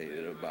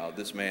irritated about.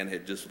 This man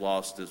had just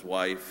lost his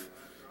wife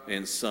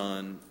and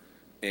son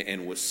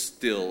and was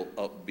still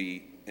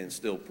upbeat and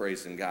still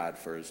praising God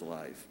for his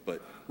life.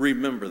 But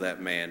remember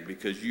that man,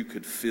 because you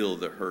could feel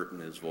the hurt in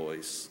his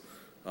voice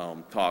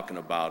talking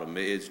about him.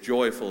 As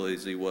joyful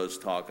as he was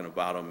talking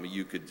about him,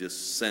 you could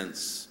just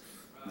sense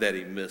that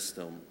he missed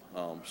him.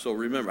 So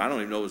remember, I don't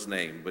even know his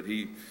name, but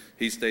he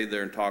stayed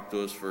there and talked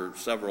to us for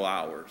several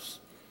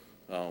hours.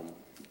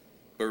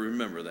 But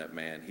remember that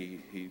man.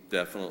 He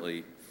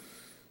definitely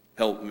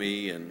helped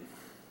me, and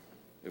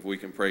if we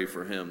can pray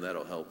for him,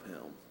 that'll help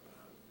him.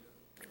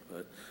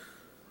 But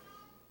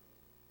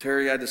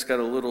Terry, I just got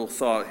a little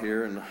thought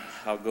here, and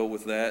I'll go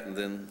with that, and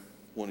then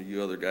one of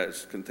you other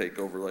guys can take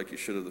over like you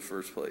should have the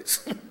first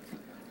place.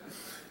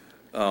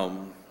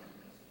 My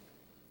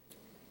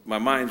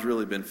mind's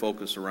really been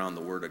focused around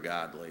the Word of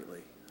God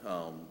lately.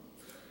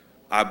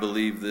 I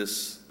believe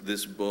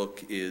this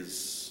book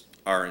is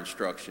our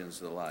instructions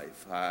to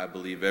life. I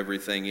believe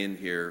everything in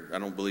here. I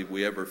don't believe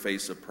we ever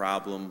face a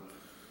problem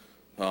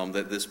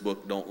that this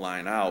book don't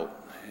line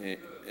out.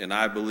 And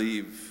I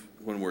believe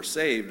when we're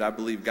saved, I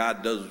believe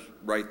God does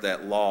write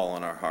that law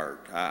on our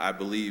heart. I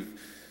believe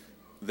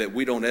that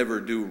we don't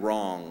ever do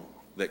wrong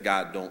that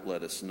God don't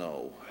let us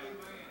know.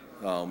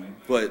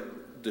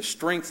 But to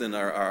strengthen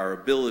our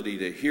ability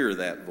to hear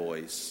that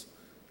voice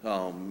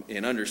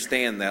and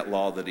understand that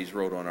law that he's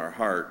wrote on our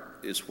heart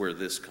is where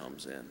this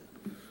comes in.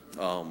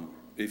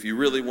 If you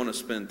really want to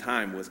spend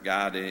time with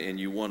God and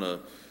you want to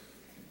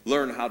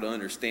learn how to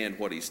understand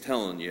what he's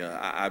telling you,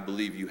 I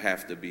believe you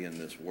have to be in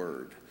this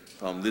word.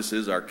 This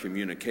is our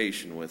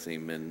communication with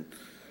him, and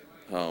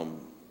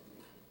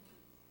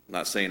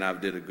not saying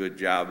I've did a good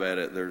job at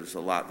it. There's a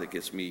lot that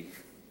gets me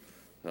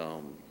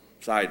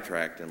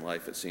sidetracked in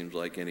life, it seems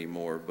like,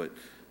 anymore, but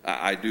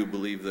I do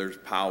believe there's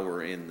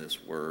power in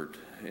this word.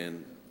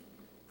 And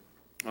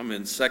I'm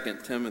in 2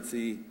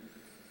 Timothy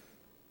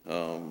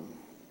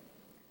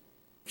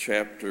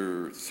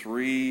chapter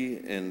 3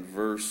 and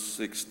verse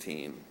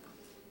 16.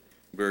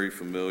 Very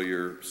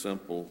familiar,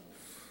 simple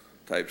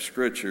type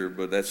scripture,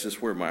 but that's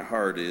just where my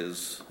heart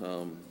is.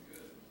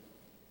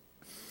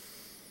 It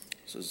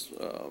says,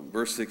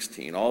 verse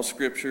 16, all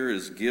scripture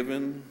is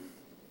given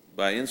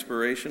by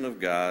inspiration of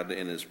God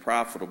and is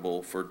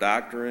profitable for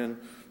doctrine,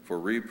 for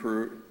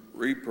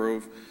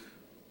reproof,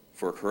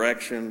 for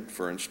correction,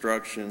 for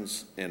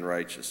instructions in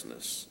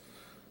righteousness.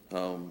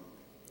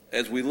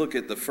 As we look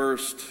at the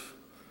first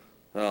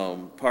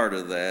part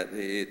of that,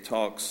 it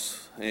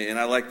talks, and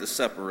I like to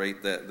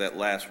separate that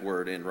last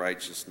word, in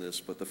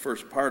righteousness, but the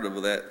first part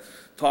of that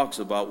talks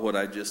about what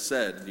I just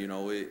said. You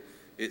know,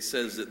 it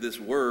says that this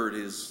word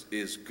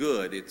is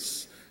good.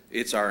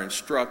 It's our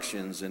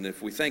instructions, and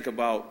if we think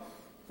about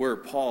where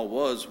Paul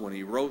was when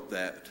he wrote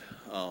that,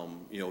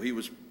 he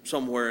was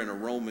somewhere in a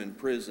Roman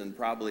prison,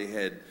 probably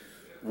had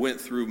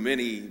went through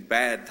many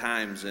bad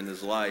times in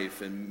his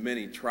life and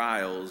many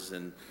trials,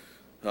 and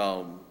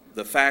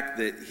the fact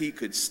that he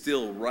could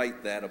still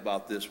write that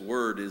about this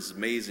word is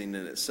amazing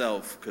in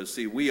itself, because,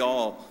 see, we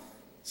all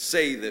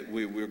say that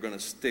we're going to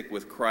stick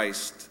with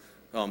Christ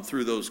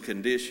through those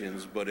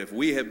conditions, but if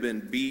we have been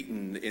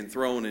beaten and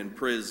thrown in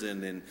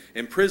prison,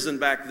 and prison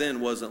back then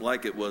wasn't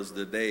like it was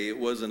today. It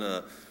wasn't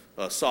a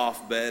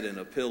soft bed and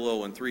a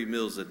pillow and 3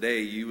 meals a day.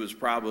 You was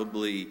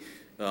probably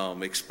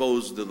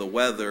exposed to the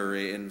weather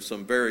and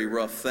some very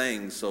rough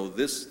things. So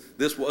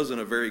this wasn't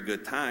a very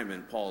good time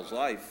in Paul's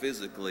life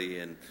physically,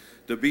 and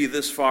to be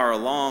this far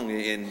along,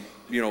 and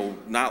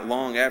not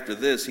long after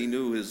this, he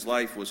knew his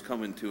life was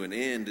coming to an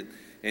end,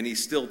 and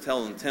he's still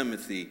telling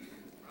Timothy,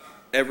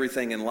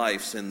 everything in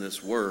life's in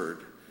this word.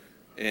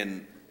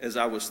 And as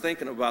I was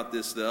thinking about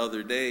this the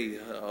other day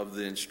of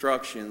the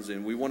instructions,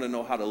 and we want to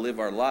know how to live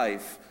our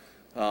life,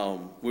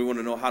 we want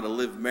to know how to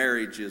live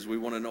marriages, we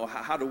want to know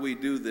how do we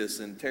do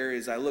this. And Terry,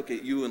 as I look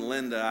at you and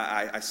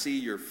Linda, I see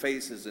your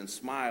faces and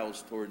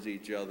smiles towards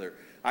each other.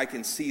 I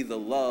can see the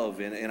love,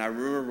 and I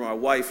remember my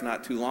wife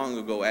not too long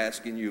ago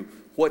asking you,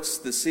 what's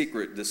the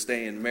secret to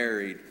staying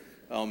married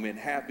and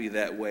happy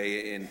that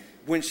way? And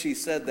when she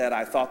said that,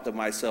 I thought to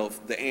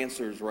myself, the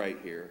answer's right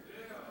here.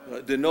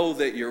 To know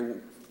that your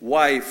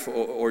wife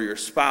or your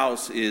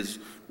spouse is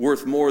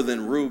worth more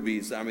than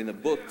rubies. I mean, the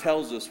book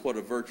tells us what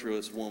a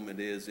virtuous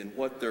woman is and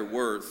what they're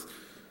worth.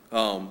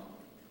 I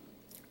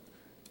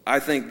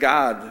thank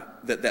God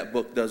that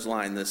book does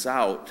line this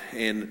out.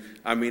 And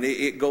I mean,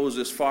 it goes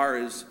as far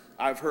as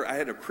I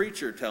had a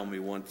preacher tell me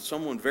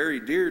someone very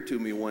dear to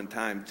me one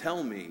time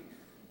tell me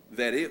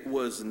that it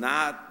was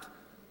not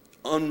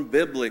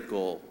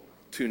unbiblical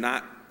to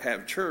not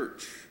have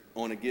church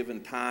on a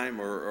given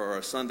time or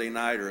a Sunday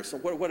night or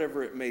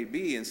whatever it may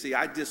be. And see,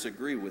 I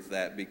disagree with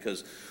that,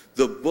 because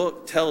the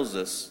book tells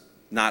us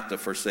not to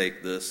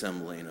forsake the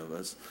assembling of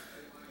us.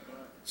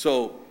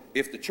 So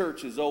if the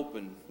church is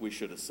open, we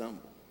should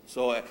assemble.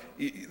 So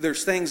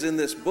there's things in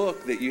this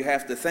book that you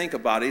have to think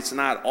about. It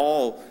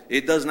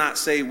does not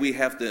say we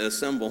have to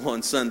assemble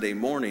on Sunday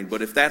morning,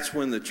 but if that's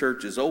when the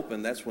church is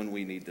open, that's when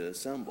we need to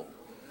assemble.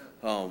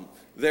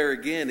 There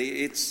again,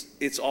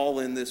 it's all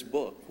in this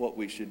book, what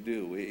we should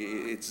do.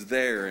 It's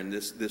there, and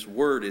this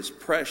word is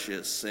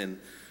precious. And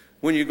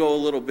when you go a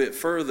little bit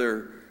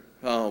further,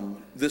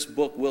 this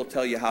book will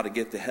tell you how to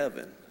get to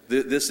heaven.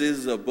 This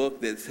is a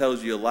book that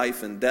tells you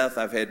life and death.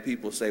 I've had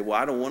people say,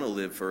 well, I don't want to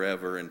live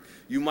forever. And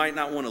you might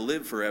not want to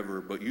live forever,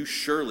 but you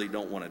surely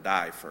don't want to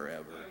die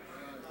forever.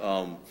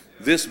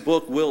 This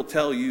book will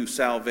tell you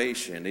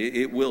salvation.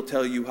 It will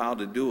tell you how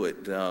to do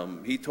it.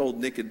 He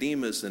told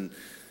Nicodemus, and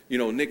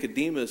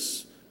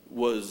Nicodemus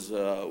was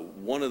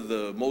one of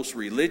the most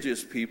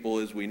religious people,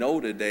 as we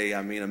know today.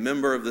 I mean, a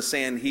member of the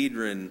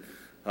Sanhedrin,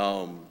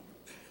 under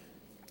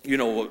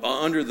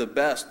the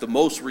best, the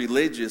most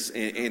religious,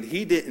 and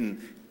he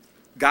didn't.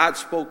 God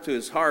spoke to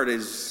his heart,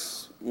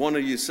 as one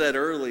of you said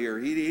earlier.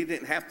 He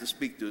didn't have to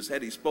speak to his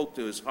head. He spoke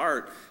to his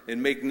heart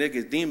and make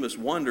Nicodemus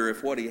wonder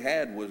if what he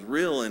had was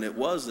real, and it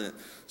wasn't.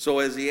 So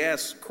as he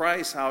asked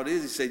Christ how it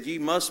is, he said, ye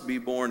must be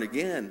born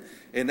again.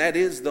 And that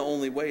is the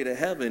only way to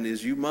heaven,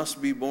 is you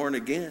must be born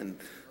again.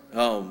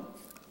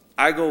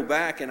 I go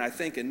back and I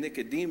think of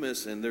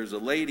Nicodemus, and there's a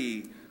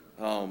lady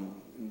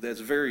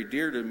that's very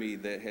dear to me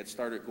that had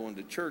started going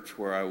to church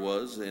where I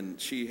was, and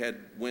she had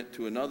went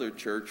to another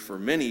church for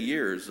many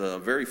years, a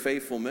very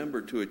faithful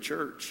member to a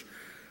church.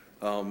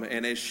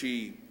 And as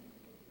she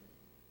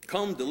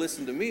come to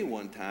listen to me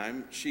one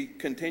time, she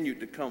continued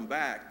to come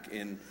back,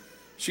 and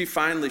she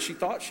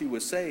thought she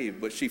was saved,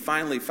 but she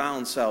finally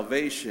found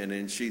salvation,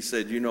 and she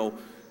said,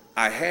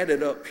 I had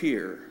it up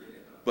here,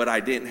 but I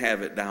didn't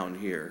have it down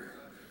here.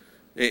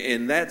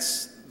 And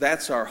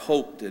that's our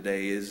hope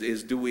today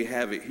is do we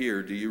have it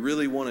here? Do you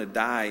really want to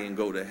die and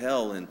go to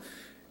hell? And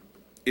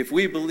if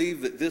we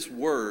believe that this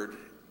word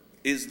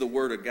is the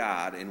word of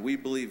God, and we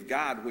believe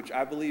God, which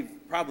I believe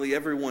probably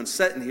everyone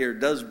sitting here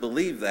does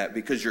believe that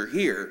because you're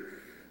here.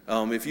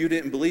 If you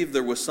didn't believe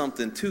there was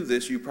something to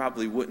this, you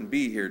probably wouldn't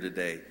be here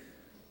today.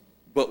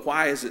 But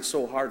why is it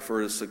so hard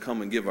for us to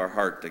come and give our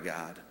heart to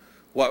God?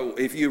 Well,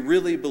 if you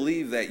really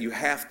believe that, you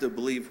have to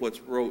believe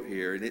what's wrote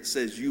here. And it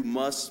says you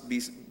must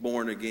be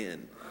born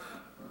again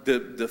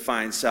to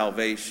find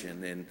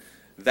salvation. And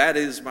that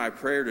is my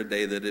prayer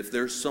today, that if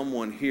there's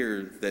someone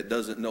here that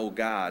doesn't know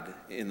God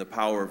in the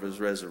power of his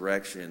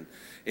resurrection,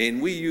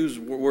 and we use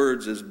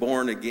words as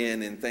born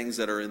again and things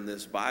that are in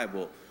this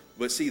Bible,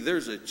 but see,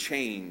 there's a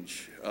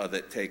change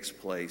that takes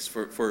place.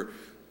 For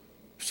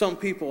some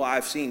people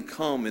I've seen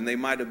come, and they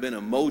might have been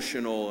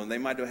emotional, and they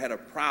might have had a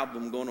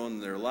problem going on in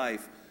their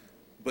life,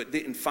 but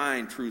didn't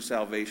find true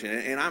salvation.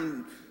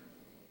 And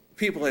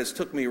people has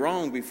took me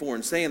wrong before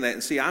in saying that.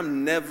 And see,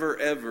 I'm never,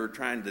 ever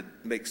trying to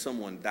make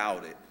someone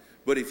doubt it.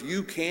 But if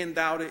you can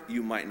doubt it,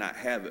 you might not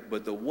have it.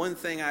 But the one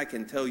thing I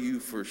can tell you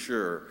for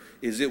sure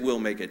is it will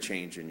make a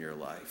change in your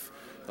life.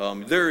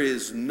 There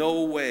is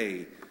no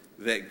way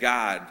that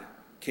God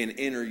can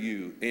enter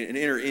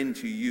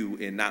into you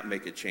and not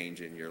make a change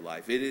in your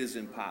life. It is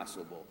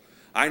impossible.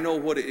 I know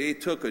what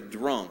it took a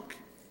drunk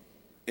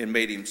and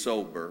made him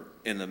sober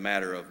in the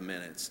matter of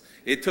minutes.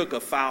 It took a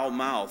foul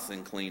mouth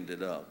and cleaned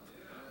it up.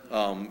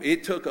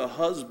 It took a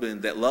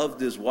husband that loved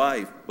his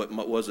wife but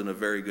wasn't a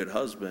very good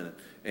husband.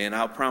 And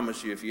I'll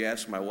promise you, if you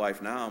ask my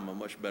wife now, I'm a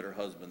much better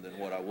husband than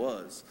what I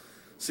was.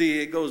 See,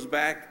 it goes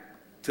back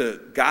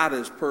to God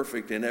is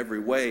perfect in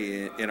every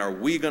way. And are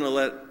we going to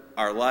let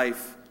our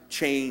life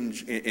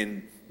change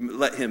and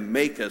let him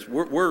make us?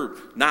 We're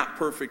not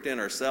perfect in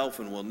ourselves,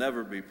 and we'll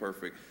never be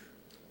perfect.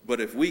 But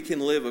if we can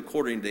live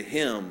according to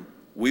him,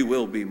 we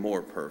will be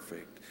more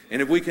perfect.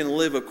 And if we can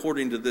live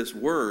according to this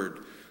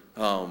word,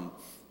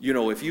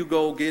 if you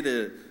go get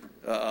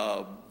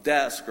a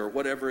desk or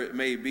whatever it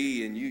may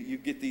be, and you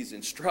get these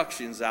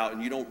instructions out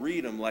and you don't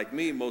read them like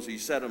me, most of you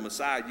set them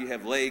aside, you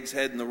have legs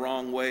heading the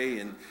wrong way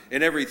and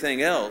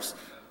everything else.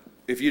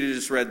 If you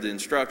just read the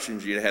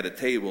instructions, you'd had a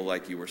table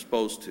like you were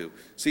supposed to.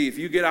 See, if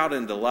you get out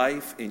into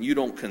life and you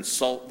don't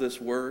consult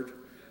this word,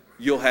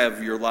 you'll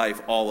have your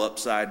life all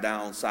upside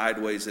down,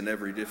 sideways, in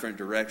every different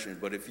direction.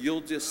 But if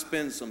you'll just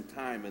spend some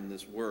time in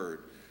this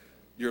word,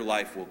 your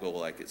life will go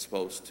like it's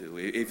supposed to.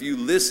 If you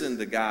listen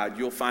to God,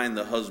 you'll find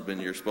the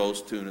husband you're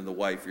supposed to and the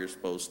wife you're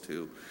supposed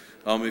to.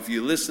 If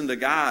you listen to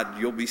God,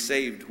 you'll be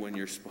saved when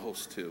you're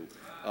supposed to.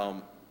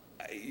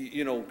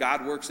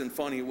 God works in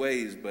funny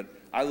ways, but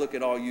I look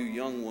at all you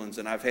young ones,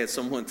 and I've had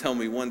someone tell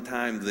me one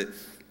time that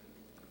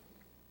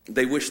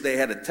they wish they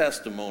had a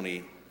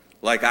testimony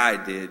like I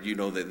did,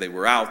 that they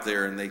were out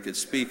there and they could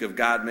speak of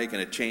God making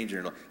a change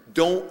in their life.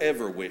 Don't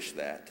ever wish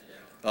that.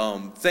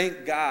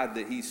 Thank God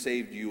that he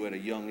saved you at a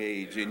young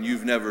age and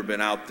you've never been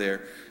out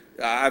there.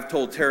 I've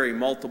told Terry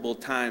multiple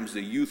times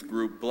the youth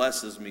group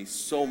blesses me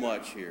so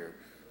much here.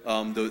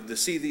 To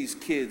see these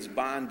kids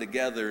bond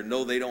together,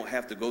 know they don't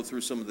have to go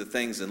through some of the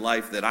things in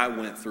life that I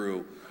went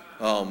through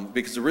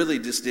because I really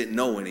just didn't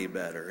know any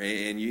better.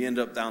 And you end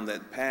up down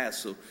that path.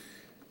 So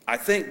I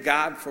thank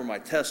God for my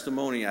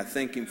testimony. I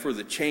thank him for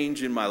the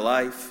change in my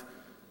life.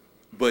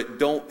 But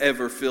don't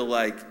ever feel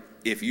like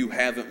if you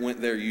haven't went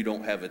there, you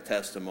don't have a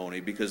testimony,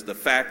 because the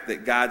fact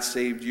that God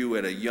saved you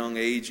at a young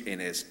age and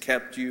has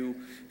kept you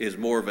is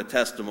more of a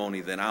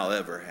testimony than I'll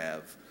ever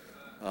have.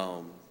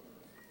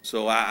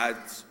 So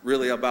it's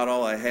really about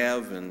all I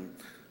have. And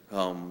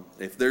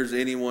if there's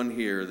anyone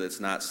here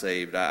that's not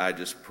saved, I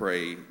just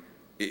pray.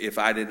 If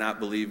I did not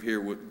believe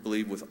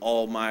with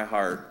all my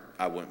heart,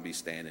 I wouldn't be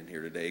standing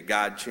here today.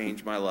 God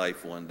changed my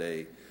life one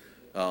day.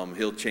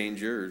 He'll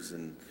change yours.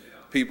 And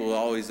people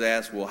always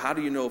ask, well, how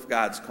do you know if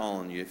God's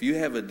calling you? If you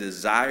have a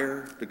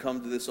desire to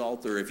come to this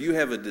altar, if you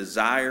have a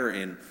desire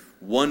and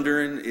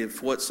wondering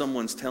if what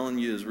someone's telling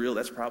you is real,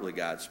 that's probably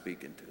God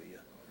speaking to you.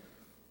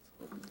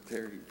 So,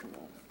 Terry, come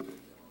on.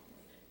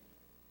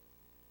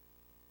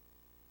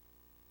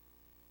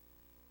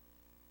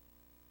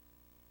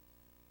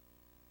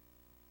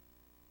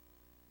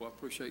 Well, I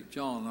appreciate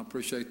John. I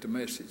appreciate the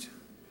message.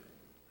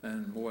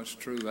 And boy, it's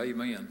true.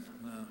 Amen.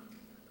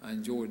 I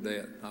enjoyed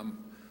that.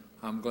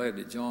 I'm glad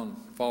that John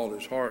followed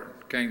his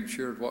heart, came and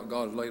shared what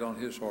God has laid on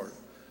his heart.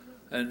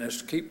 And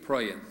let's keep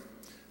praying.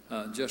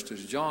 Just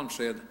as John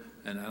said,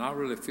 and I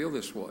really feel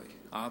this way.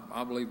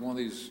 I believe one of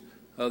these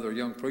other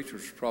young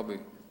preachers probably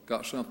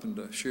got something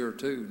to share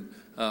too.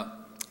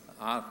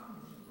 I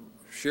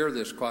shared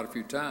this quite a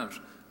few times.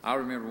 I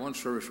remember one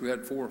service we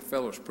had 4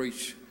 fellows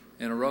preach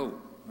in a row,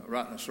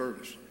 right in the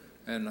service.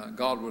 And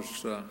God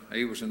was,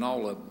 he was in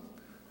all of them.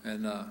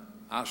 And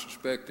I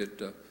suspect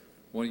that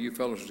one of you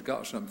fellows has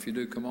got something. If you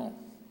do, come on.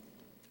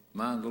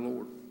 Mind the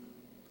Lord.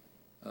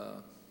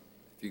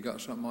 If you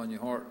got something on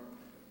your heart,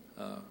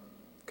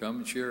 come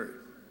and share it.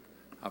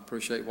 I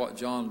appreciate what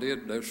John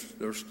did.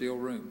 There's still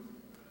room.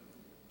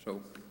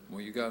 So,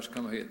 will you guys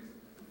come ahead?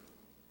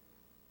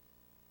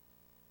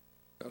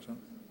 Got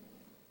something?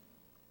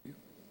 You?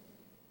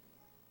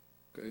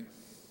 Okay.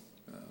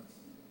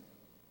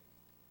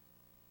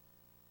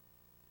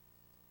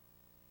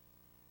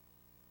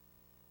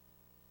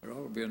 There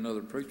ought to be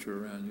another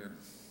preacher around here.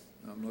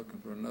 I'm looking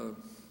for another.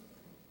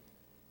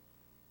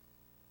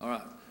 All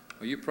right.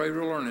 Well, you pray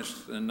real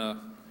earnest, and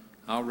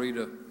I'll read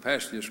a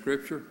passage of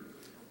Scripture.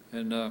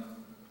 And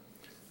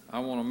I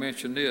want to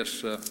mention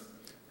this.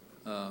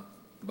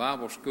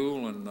 Bible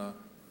school and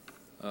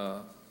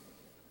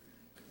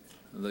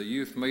the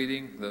youth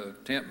meeting, the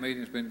tent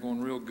meeting has been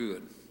going real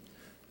good.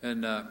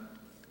 And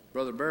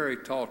Brother Barry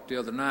taught the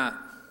other night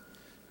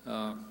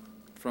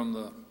from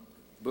the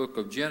book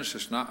of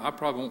Genesis. And I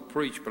probably won't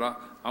preach, but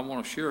I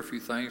want to share a few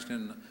things,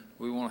 and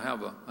we want to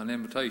have an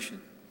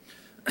invitation.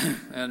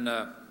 And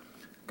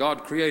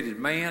God created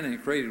man and He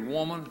created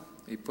woman.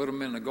 He put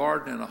them in the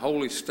garden in a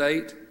holy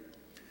state.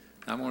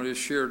 I'm going to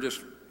just share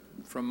just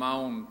from my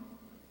own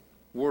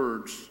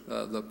words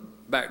the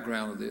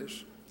background of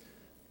this.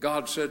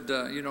 God said,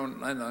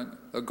 and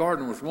the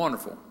garden was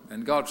wonderful.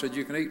 And God said,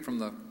 you can eat from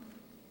the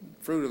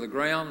fruit of the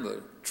ground,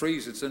 the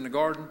trees that's in the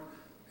garden,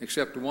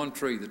 except the one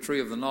tree, the tree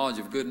of the knowledge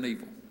of good and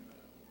evil.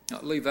 Now,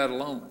 leave that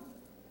alone.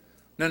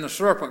 Then the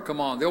serpent come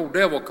on, the old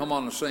devil come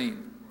on the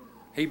scene.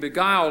 He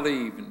beguiled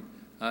Eve,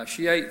 and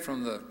she ate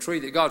from the tree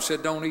that God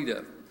said don't eat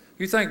of.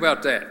 You think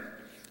about that.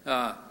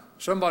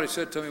 Somebody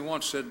said to me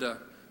once,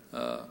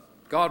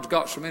 God's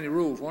got so many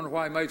rules. Wonder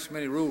why He made so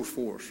many rules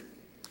for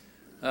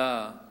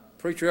us.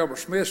 Preacher Albert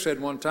Smith said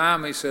one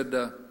time, he said,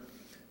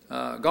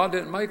 God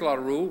didn't make a lot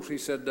of rules. He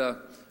said,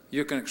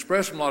 you can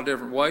express them a lot of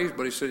different ways,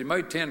 but he said He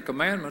made 10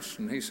 commandments,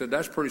 and he said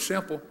that's pretty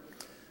simple.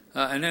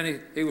 And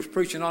then he was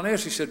preaching on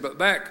this. He said, but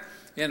back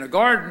in the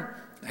garden,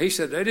 he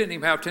said they didn't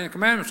even have 10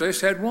 commandments. They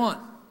just had one.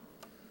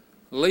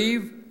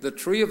 Leave the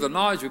tree of the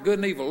knowledge of good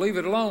and evil. Leave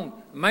it alone.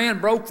 Man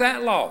broke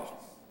that law.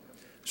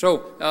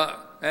 So,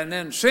 and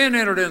then sin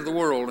entered into the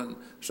world. And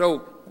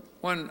so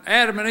when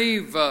Adam and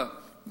Eve,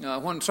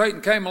 when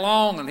Satan came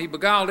along and he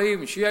beguiled Eve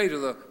and she ate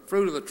of the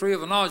fruit of the tree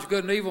of the knowledge of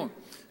good and evil,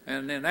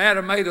 and then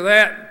Adam ate of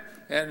that,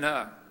 and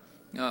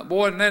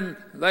and then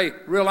they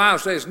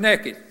realized they was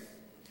naked.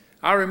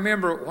 I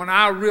remember when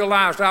I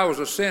realized I was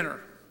a sinner,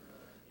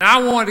 and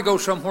I wanted to go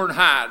somewhere and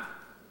hide.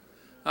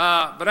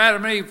 But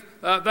Adam and Eve,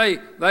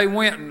 they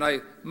went and they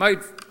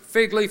made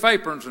fig leaf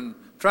aprons and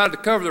tried to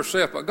cover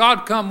themselves. But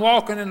God come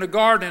walking in the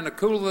garden in the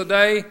cool of the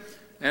day,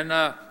 and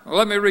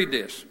let me read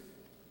this.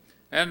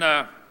 And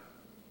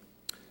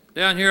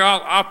down here,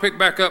 I'll pick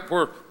back up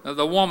where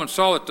the woman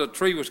saw that the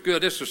tree was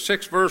good. This is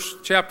 6th verse,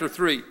 chapter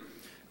 3.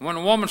 When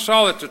the woman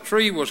saw that the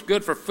tree was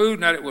good for food,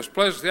 and that it was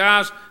pleasant to the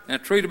eyes,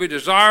 and a tree to be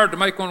desired to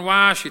make one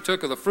wise, she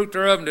took of the fruit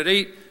thereof and did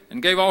eat,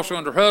 and gave also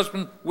unto her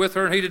husband with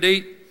her, and he did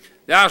eat.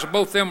 The eyes of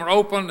both them were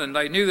opened, and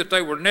they knew that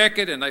they were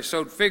naked, and they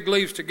sewed fig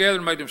leaves together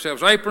and made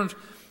themselves aprons.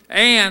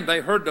 And they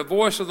heard the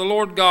voice of the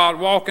Lord God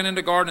walking in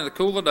the garden in the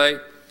cool of the day.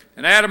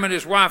 And Adam and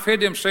his wife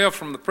hid themselves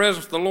from the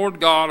presence of the Lord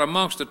God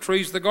amongst the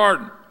trees of the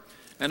garden.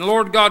 And the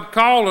Lord God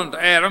called unto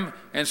Adam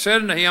and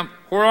said unto him,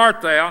 Where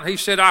art thou? And he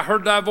said, I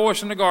heard thy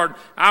voice in the garden.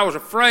 I was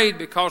afraid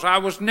because I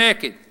was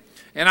naked,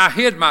 and I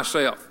hid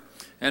myself.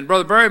 And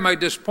Brother Barry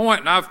made this point,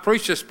 and I've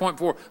preached this point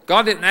before.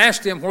 God didn't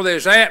ask them where they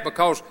was at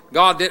because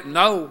God didn't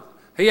know.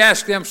 He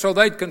asked them so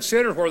they'd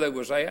consider where they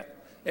was at.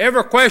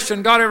 Every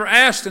question God ever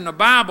asked in the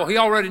Bible, He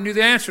already knew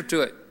the answer to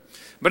it.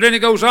 But then He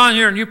goes on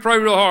here, and you pray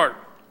real hard.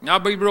 And I'll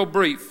be real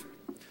brief.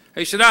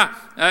 He said, I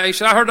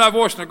heard thy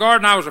voice in the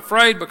garden. I was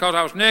afraid because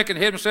I was naked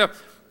and hid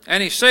myself.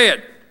 And He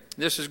said,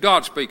 this is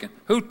God speaking,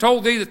 Who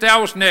told thee that thou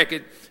wast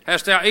naked?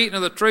 Hast thou eaten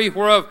of the tree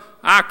whereof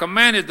I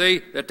commanded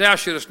thee that thou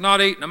shouldest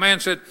not eat? And the man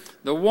said,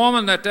 The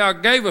woman that thou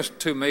gavest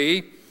to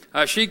me,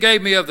 she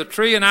gave me of the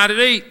tree, and I did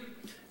eat.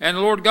 And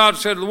the Lord God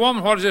said to the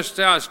woman, What is this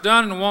thou hast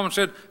done? And the woman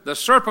said, The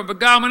serpent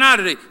beguiled me, and I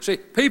did eat. See,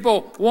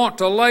 people want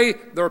to lay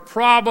their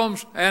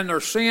problems and their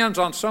sins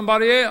on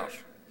somebody else.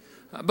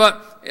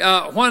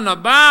 But when the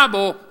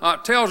Bible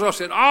tells us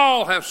that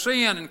all have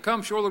sinned and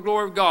come short of the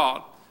glory of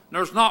God,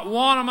 there's not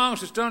one among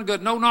us that's done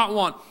good. No, not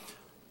one.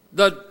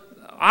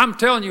 I'm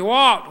telling you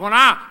what, when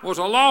I was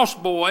a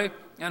lost boy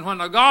and when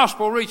the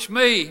gospel reached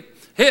me,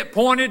 it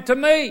pointed to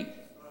me.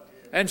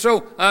 And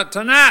so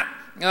tonight,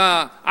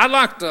 I'd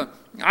like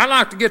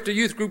to get the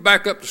youth group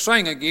back up to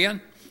sing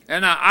again.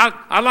 And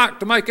I'd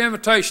like to make an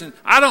invitation.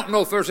 I don't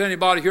know if there's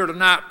anybody here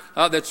tonight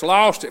that's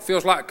lost. It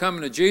feels like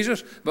coming to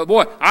Jesus. But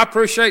boy, I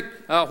appreciate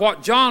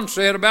what John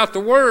said about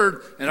the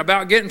Word and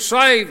about getting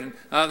saved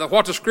and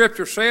what the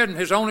Scripture said and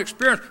his own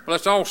experience.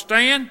 Let's all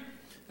stand.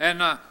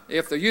 And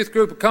if the youth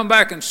group would come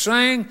back and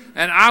sing,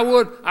 and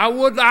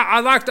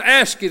I'd like to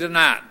ask you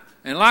tonight,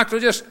 and like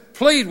to just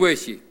plead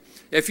with you.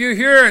 If you're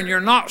here and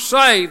you're not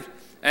saved,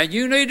 and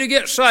you need to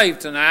get saved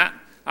tonight,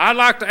 I'd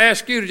like to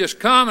ask you to just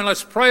come and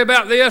let's pray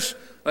about this.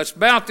 Let's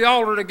bow at the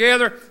altar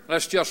together.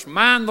 Let's just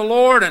mind the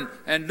Lord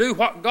and do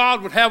what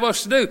God would have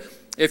us to do.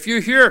 if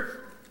you're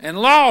here and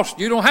lost,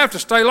 you don't have to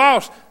stay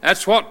lost.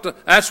 That's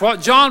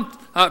what John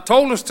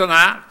told us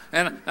tonight,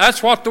 and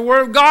that's what the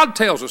Word of God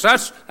tells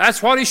us.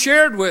 That's what he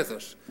shared with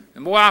us.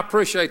 And boy, I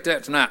appreciate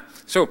that tonight.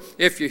 So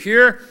if you're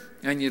here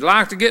and you'd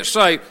like to get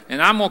saved,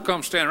 and I'm going to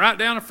come stand right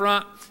down the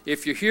front.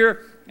 If you're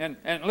here, and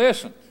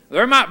listen,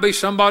 there might be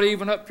somebody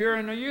even up here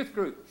in the youth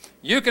group.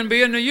 You can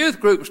be in the youth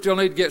group and still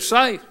need to get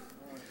saved.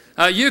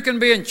 You can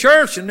be in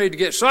church and need to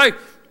get saved.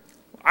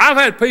 I've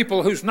had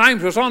people whose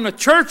names was on the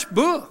church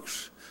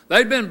books.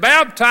 They'd been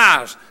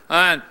baptized,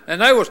 and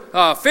they was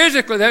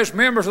physically they was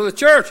members of the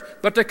church,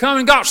 but they come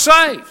and got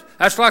saved.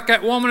 That's like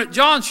that woman that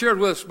John shared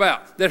with us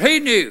about, that he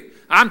knew.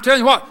 I'm telling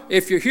you what,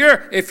 if you're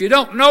here, if you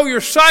don't know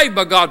you're saved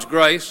by God's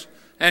grace,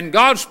 and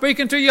God's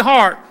speaking to your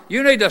heart,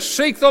 you need to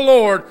seek the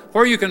Lord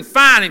where you can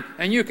find Him,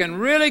 and you can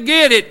really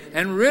get it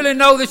and really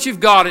know that you've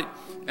got it.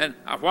 And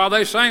while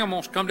they sing, I'm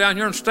going to come down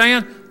here and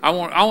stand. I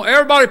want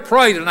everybody to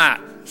pray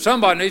tonight.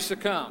 Somebody needs to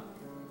come.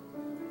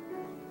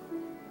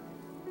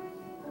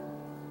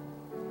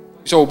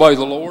 So obey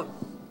the Lord.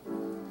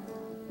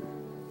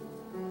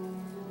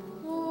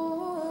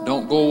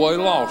 Don't go away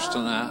lost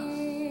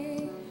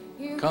tonight.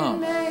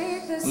 Come.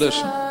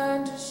 Listen.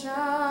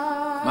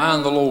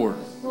 Mind the Lord.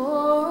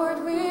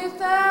 Lord,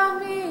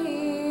 without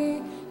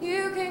me,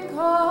 you can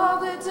call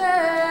the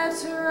dead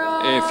to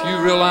rise. If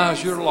you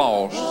realize you're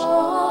lost,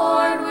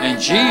 Lord, and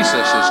Jesus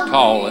is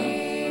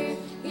calling,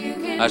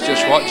 that's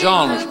just what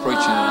John was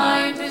preaching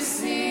tonight.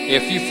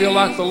 If you feel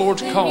like the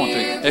Lord's calling to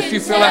you, if you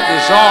feel that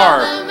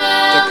desire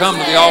to come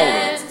to the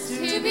altar,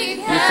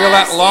 you feel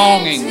that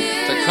longing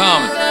to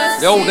come,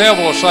 the old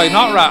devil will say,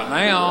 not right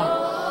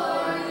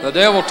now. The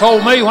devil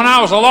told me when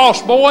I was a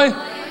lost boy,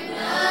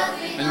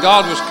 and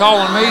God was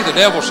calling me, the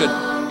devil said,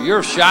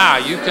 you're shy,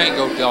 you can't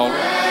go to the altar.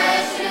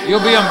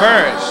 You'll be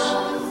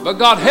embarrassed. But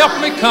God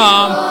helped me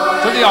come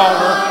to the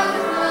altar,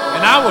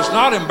 and I was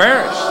not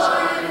embarrassed.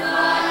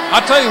 I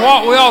tell you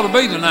what we ought to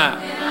be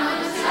tonight.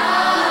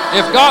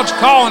 If God's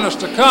calling us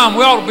to come,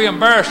 we ought to be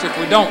embarrassed if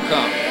we don't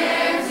come.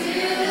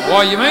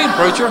 What do you mean,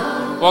 preacher?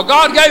 Well,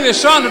 God gave His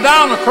Son to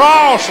die on the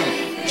cross,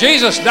 and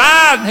Jesus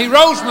died, and He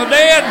rose from the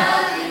dead.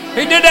 And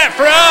He did that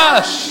for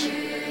us.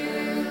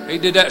 He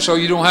did that so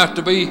you don't have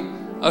to be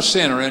a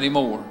sinner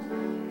anymore.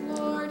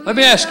 Let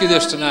me ask you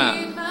this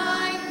tonight.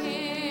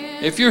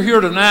 If you're here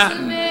tonight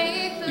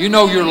and you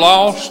know you're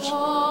lost,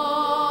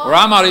 or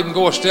I might even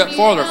go a step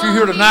farther, if you're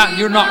here tonight and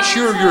you're not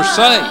sure you're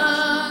saved,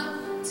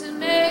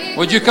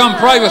 would you come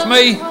pray with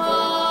me?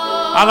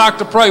 I'd like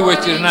to pray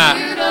with you tonight.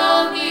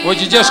 Would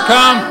you just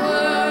come?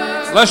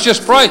 Let's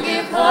just pray.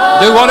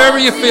 Do whatever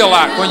you feel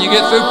like when you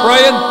get through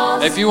praying.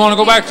 If you want to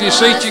go back to your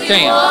seat, you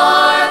can.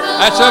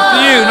 That's up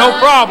to you, no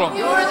problem.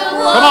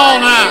 Come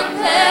on now.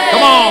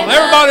 Come on.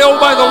 Everybody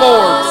obey the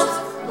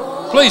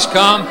Lord. Please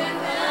come.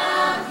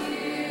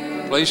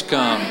 Please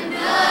come.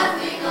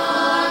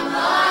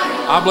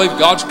 I believe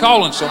God's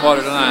calling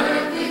somebody tonight.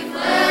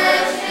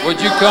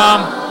 Would you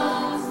come?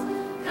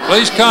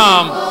 Please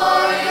come.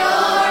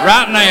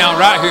 Right now,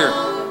 right here.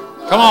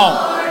 Come on.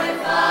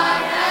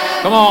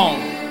 Come on.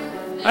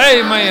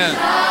 Amen.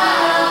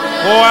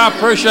 Boy, I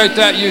appreciate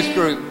that youth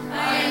group.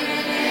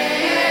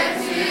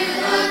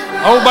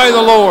 Obey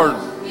the Lord.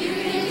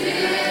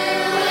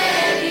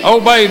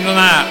 Obey Him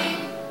tonight.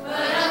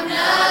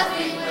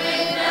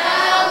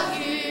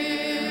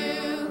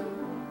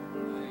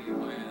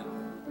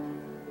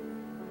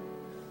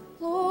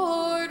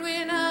 Lord,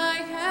 when I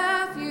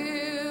have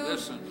you,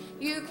 listen.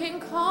 You can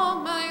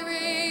calm my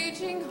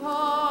raging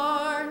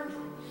heart.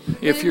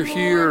 If you're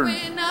here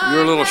and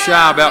you're a little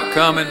shy about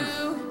coming,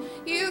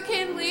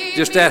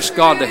 just ask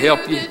God to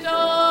help you.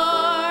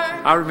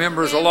 I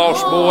remember as a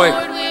lost boy,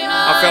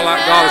 I felt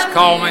like God was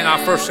calling me, and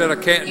I first said I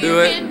can't do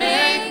it. And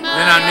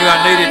then I knew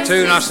I needed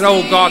to, and I said,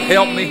 oh, God,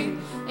 help me.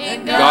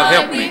 God,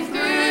 help me.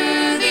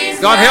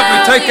 God, help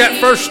me take that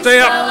first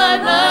step.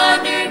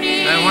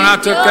 And when I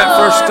took that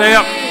first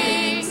step,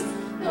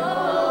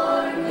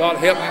 God,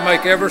 help me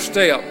make every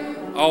step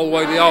all the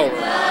way to the altar.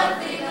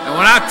 And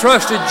when I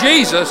trusted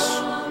Jesus,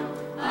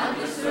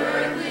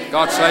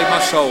 God saved my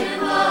soul.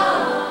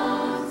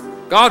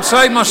 God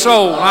saved my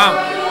soul.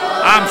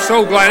 I'm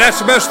so glad. That's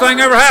the best thing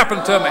ever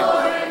happened to me.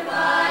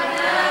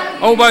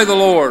 Obey the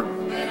Lord.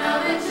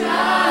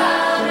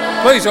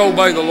 Please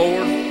obey the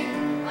Lord.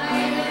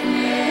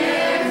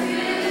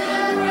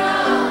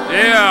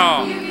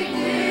 Yeah.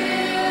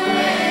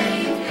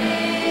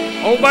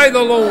 Obey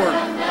the Lord.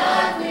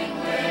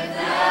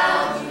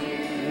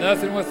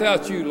 Nothing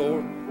without you,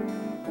 Lord.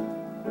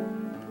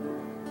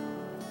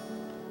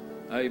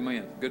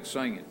 Amen. Good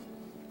singing.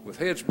 With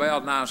heads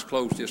bowed and eyes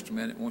closed just a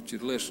minute, I want you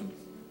to listen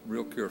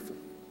real careful.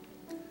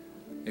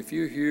 If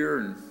you're here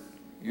and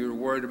you're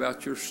worried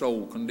about your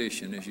soul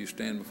condition as you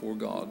stand before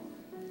God,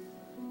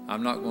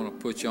 I'm not going to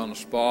put you on the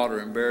spot or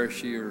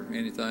embarrass you or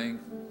anything.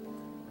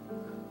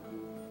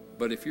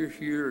 But if you're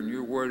here and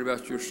you're worried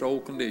about your soul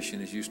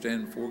condition as you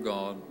stand before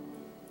God,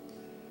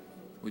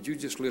 would you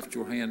just lift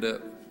your hand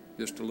up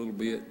just a little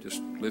bit?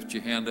 Just lift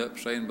your hand up,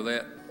 saying by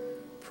that,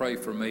 pray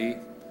for me.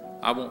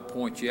 I won't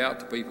point you out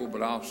to people,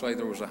 but I'll say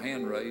there was a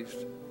hand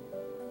raised.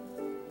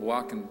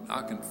 Well,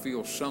 I can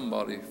feel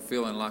somebody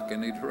feeling like they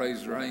need to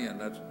raise their hand.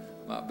 That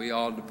might be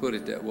odd to put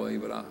it that way,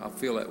 but I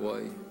feel that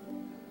way.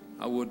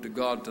 I would to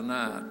God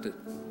tonight that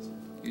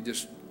you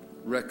just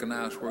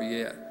recognize where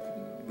you're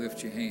at,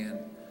 lift your hand.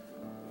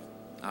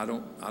 I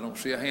don't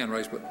see a hand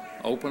raised, but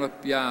open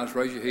up your eyes,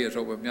 raise your heads,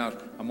 open up your eyes.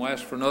 I'm going to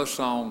ask for another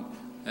song,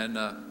 and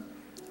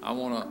I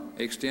want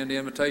to extend the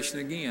invitation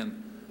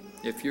again.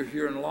 If you're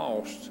here and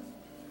lost,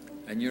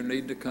 and you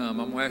need to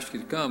come, I'm going to ask you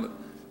to come.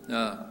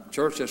 But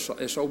church,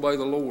 let's obey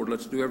the Lord.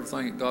 Let's do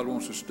everything that God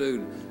wants us to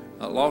do.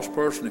 Lost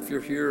person, if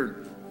you're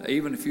here,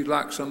 even if you'd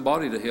like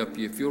somebody to help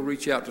you, if you'll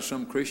reach out to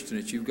some Christian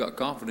that you've got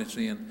confidence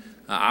in,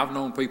 I've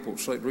known people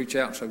reach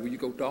out and say, will you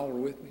go to the altar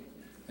with me?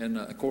 And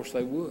of course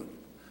they would.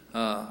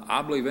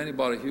 I believe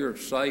anybody here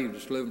saved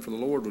that's living for the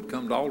Lord would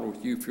come to the altar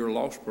with you if you're a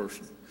lost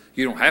person.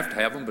 You don't have to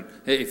have them, but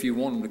if you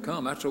want them to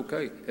come, that's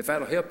okay. If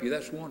that'll help you,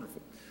 that's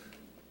wonderful.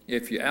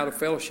 If you're out of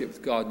fellowship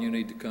with God and you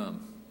need to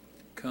come,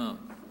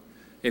 come.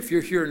 If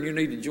you're here and you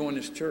need to join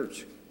this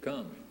church,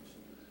 come.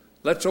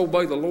 Let's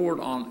obey the Lord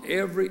on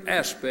every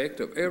aspect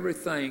of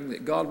everything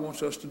that God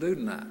wants us to do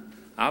tonight.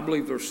 I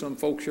believe there's some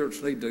folks here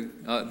that need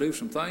to do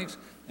some things,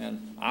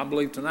 and I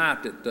believe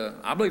tonight that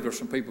I believe there's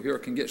some people here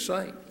that can get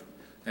saved.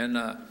 And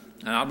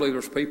I believe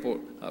there's people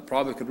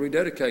probably could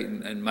rededicate,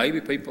 and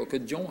maybe people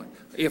could join.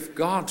 If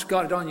God's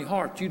got it on your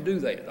heart, you do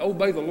that.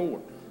 Obey the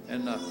Lord.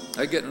 And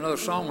they're getting another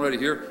song ready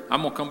here.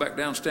 I'm going to come back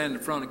down and stand in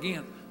front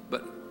again.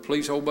 But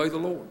please obey the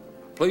Lord.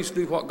 Please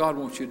do what God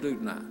wants you to do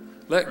tonight.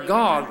 Let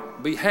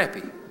God be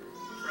happy.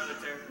 Brother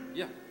Terry.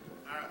 Yeah.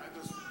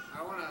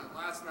 I want to,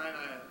 last night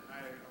I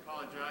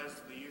apologized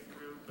to the youth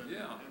group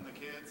and the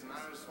kids, and I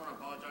just want to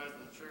apologize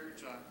to the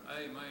church.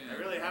 Amen. I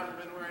really haven't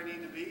been where I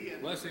need to be.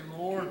 And Bless him,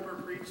 Lord. Cooper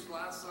preached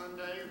last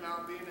Sunday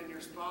about being in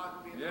your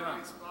spot, being in the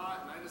right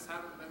spot, and I just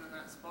haven't been in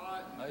that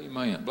spot.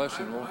 Amen. Bless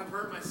him, Lord. I've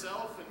hurt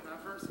myself, and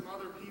I've hurt some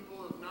other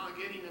people of not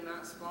getting in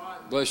that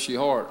spot. Bless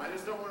your heart. I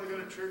just don't want to go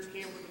to church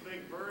camp with a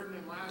big burden.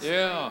 And last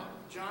night,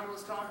 John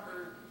was talking,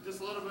 or just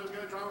a little bit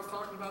ago, John was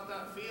talking about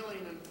that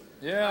feeling. And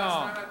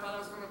last night I thought I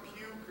was going to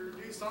puke or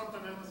do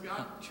something. And it was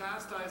God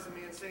chastising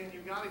me and saying,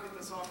 you've got to get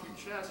this off your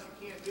chest.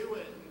 You can't do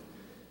it. And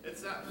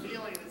it's that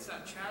feeling, it's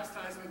that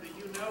chastisement that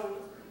you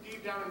know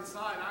deep down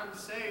inside, I'm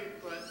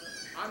saved, but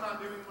I'm not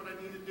doing what I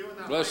need to do in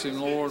that. Bless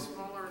him, Lord.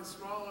 Smaller and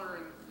smaller,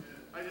 and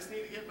I just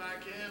need to get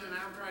back in. And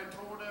after I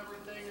told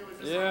everything, it was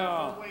just like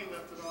a weight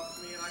lifted off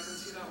me, and I can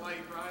see that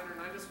light brighter.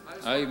 And I just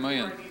Amen.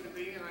 where I need to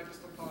be, and I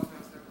just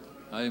apologize to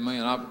everyone.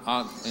 Amen.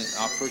 I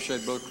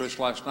appreciate Brother Chris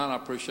last night. I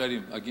appreciate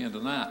him again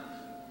tonight.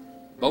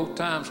 Both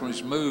times when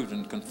he's moved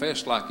and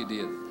confessed like he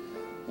did,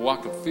 I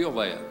could feel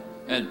that.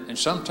 And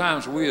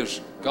sometimes we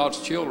as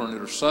God's children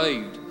that are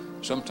saved,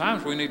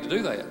 sometimes we need to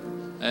do that.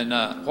 And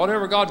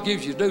whatever God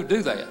gives you to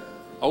do that.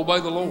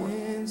 Obey the Lord.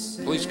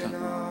 Please come.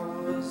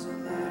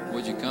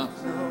 Would you come?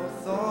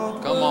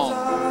 Come on.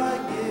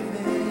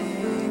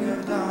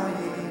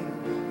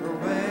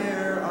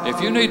 If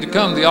you need to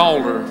come to the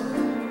altar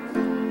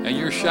and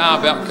you're shy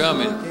about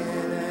coming,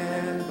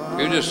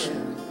 you just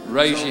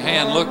raise your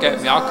hand, look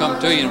at me. I'll come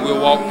to you and we'll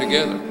walk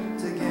together.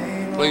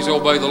 Please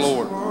obey the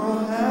Lord.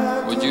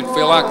 Would you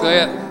feel like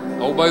that?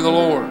 Obey the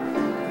Lord.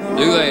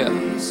 Do that.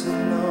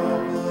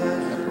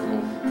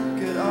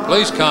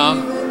 Please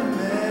come.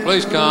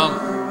 Please come.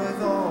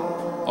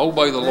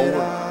 Obey the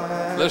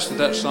Lord. Listen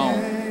to that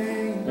song.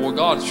 Boy,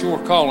 God's sure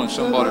calling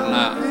somebody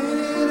tonight.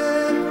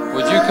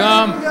 Would you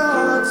come?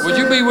 Would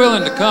you be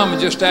willing to come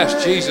and just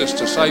ask Jesus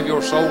to save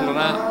your soul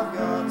tonight?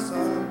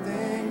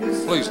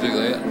 Please do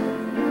that.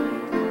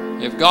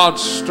 If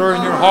God's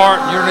stirring your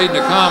heart and you're needing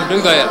to come,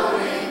 do that.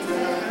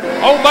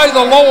 Obey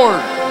the Lord.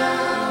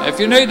 If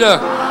you need to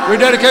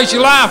rededicate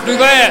your life, do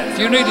that. If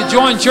you need to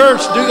join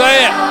church, do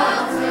that.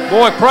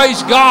 Boy,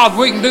 praise God.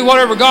 We can do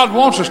whatever God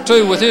wants us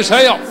to with His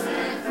help.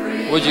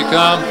 Would you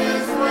come?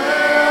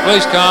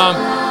 Please come.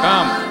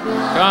 Come.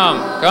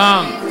 Come.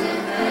 Come.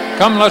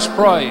 Come, let's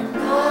pray.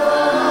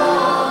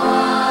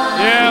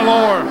 Yeah,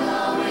 Lord.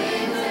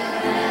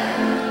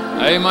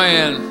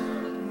 Amen.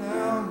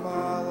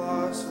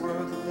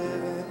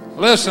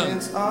 Listen.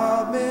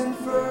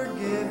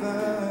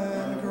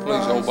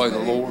 Please obey the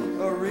Lord.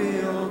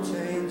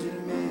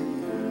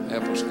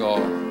 Help us,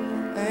 God.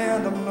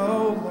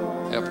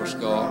 Help us,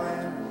 God.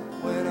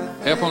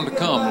 Help them to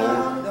come,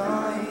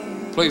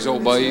 Lord. Please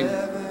obey Him.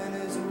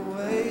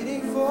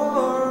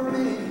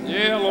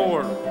 Yeah,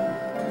 Lord.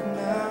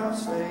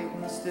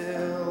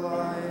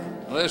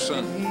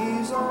 Listen.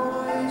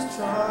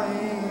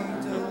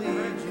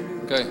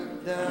 Okay.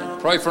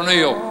 Pray for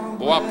Neil.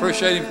 Boy, I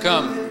appreciate him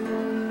coming.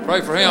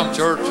 Pray for him,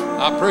 church.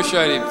 I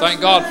appreciate him.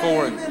 Thank God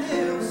for him.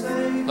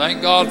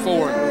 Thank God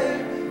for him.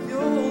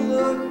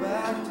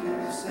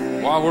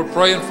 While we're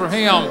praying for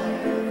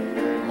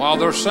him, while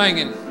they're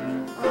singing,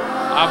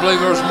 I believe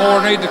there's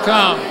more need to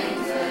come.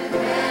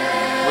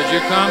 Would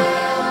you come?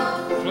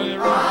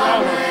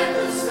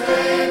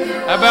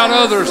 How about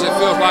others that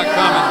feels like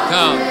coming?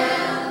 Come.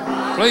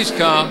 Please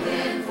come.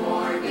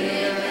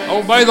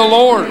 Obey the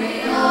Lord.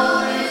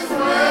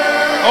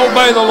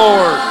 Obey the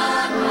Lord.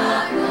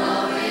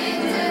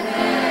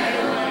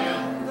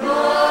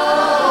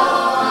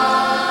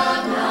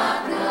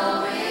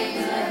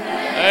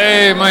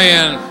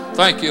 Amen.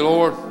 Thank you,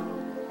 Lord.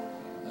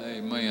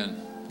 Amen.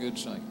 Good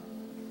singing.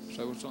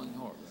 Say what's on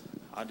your heart.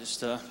 I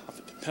just I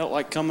felt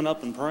like coming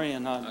up and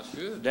praying. That's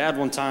good. Dad,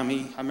 one time,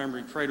 I remember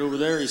he prayed over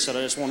there. He said,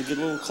 I just want to get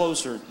a little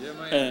closer. Yeah,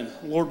 man.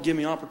 And Lord, give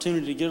me an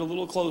opportunity to get a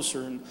little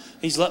closer. And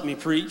He's let me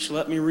preach,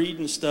 let me read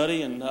and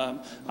study. And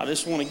I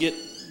just want to get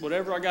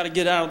whatever I got to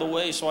get out of the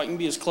way so I can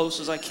be as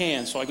close as I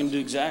can, so I can do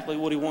exactly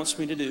what He wants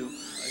me to do.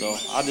 So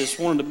I just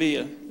wanted to be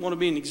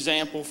an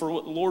example for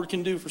what the Lord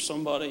can do for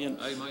somebody, and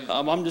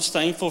I'm just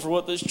thankful for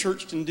what this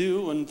church can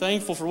do, and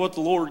thankful for what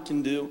the Lord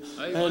can do.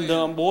 Amen.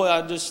 And boy,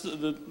 I just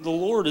the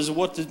Lord is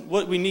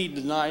what we need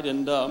tonight,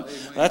 and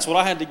that's what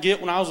I had to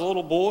get when I was a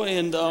little boy,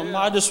 and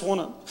I just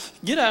want to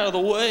get out of the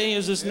way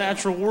as this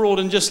natural world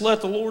and just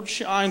let the Lord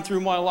shine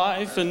through my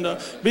life and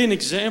be an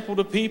example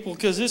to people,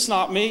 because it's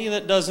not me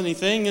that does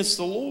anything, it's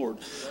the Lord.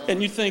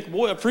 And you think,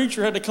 boy, a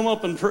preacher had to come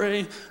up and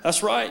pray.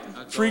 That's right.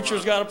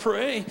 Preacher's got to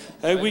pray.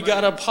 Hey, we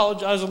got to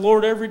apologize to the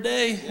Lord every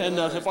day. And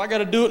if I got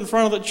to do it in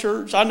front of the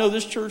church, I know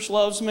this church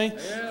loves me.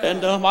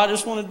 And I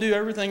just want to do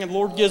everything the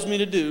Lord gives me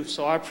to do.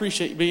 So I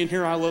appreciate being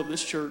here. I love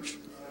this church.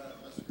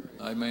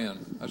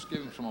 Amen. Let's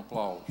give him some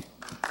applause.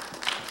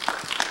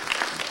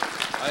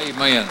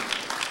 Amen.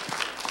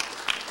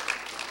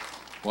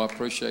 Well, I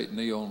appreciate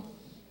Neil.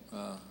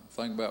 The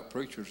thing about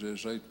preachers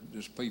is they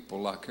just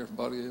people like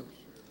everybody else.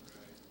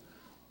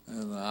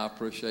 And I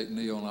appreciate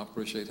Neil, and I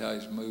appreciate how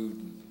he's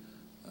moved.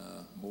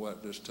 Boy,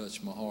 that just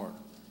touched my heart.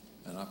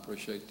 And I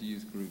appreciate the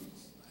youth group,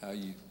 how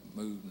you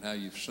moved and how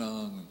you've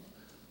sung.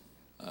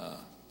 I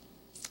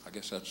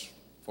guess that's as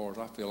far as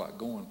I feel like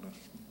going. That's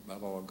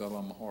about all I've got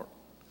on my heart.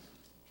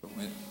 So,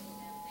 man.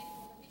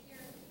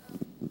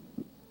 I'm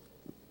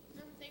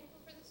thankful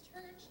for this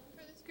church and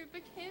for this group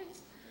of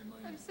kids.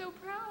 I'm so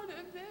proud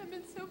of them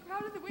and so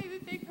proud of the way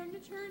that they come to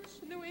church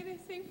and the way they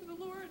sing for the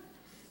Lord.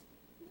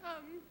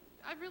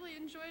 I've really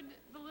enjoyed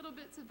the little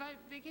bits of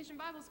Vacation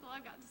Bible School I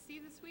got to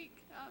see this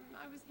week.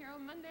 I was here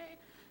on Monday,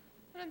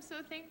 and I'm so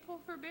thankful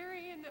for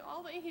Barry and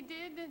all that he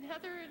did, and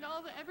Heather and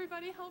all that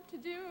everybody helped to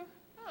do.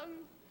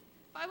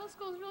 Bible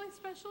school is really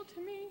special to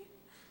me.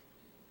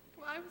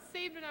 Well, I was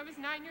saved when I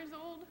was 9 years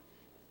old,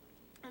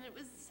 and it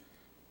was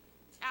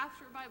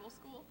after Bible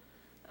school.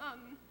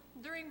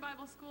 During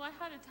Bible school, I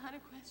had a ton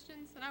of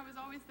questions, and I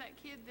was always that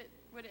kid that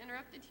would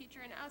interrupt the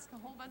teacher and ask a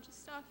whole bunch of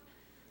stuff.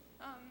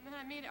 And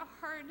I made it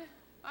hard.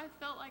 I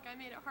felt like I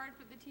made it hard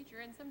for the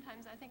teacher, and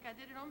sometimes I think I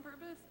did it on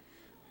purpose.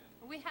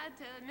 We had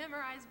to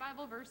memorize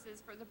Bible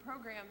verses for the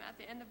program at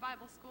the end of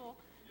Bible school,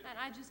 and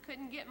I just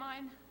couldn't get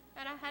mine.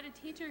 And I had a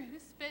teacher who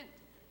spent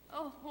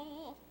a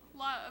whole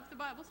lot of the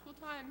Bible school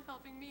time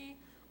helping me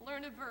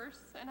learn a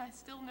verse, and I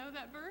still know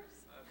that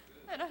verse.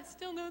 And I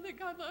still know that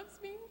God loves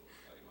me,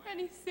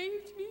 and He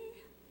saved me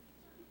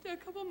a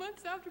couple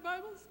months after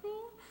Bible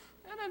school.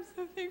 And I'm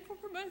so thankful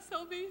for my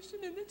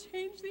salvation and the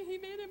change that He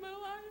made in my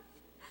life.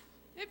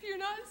 If you're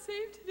not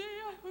saved today,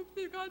 I hope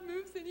that God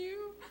moves in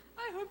you.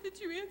 I hope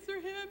that you answer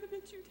Him and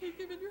that you take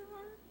Him in your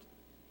heart.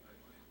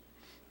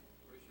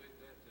 Appreciate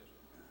that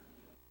testimony.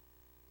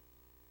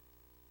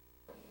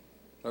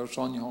 What's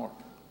on your heart?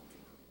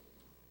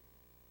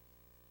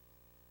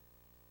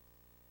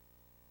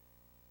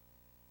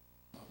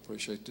 I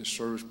appreciate this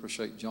service.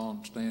 Appreciate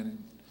John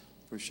standing.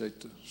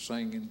 Appreciate the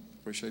singing.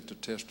 Appreciate the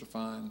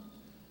testifying.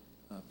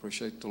 I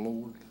appreciate the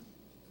Lord.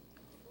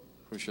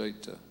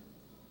 Appreciate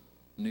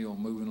Neil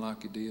moving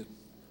like he did.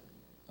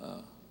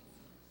 I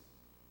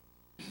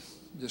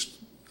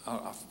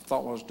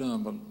thought I was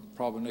done, but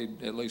probably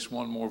need at least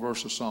one more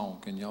verse of song.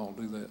 Can y'all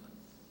do that?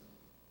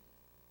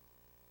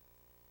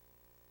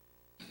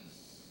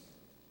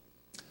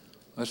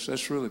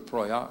 Let's really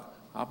pray. I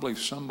believe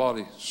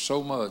somebody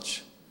so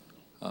much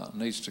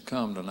needs to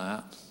come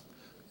tonight.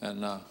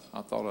 And I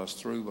thought I was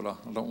through, but I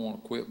don't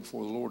want to quit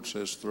before the Lord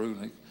says through.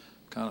 And He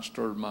kind of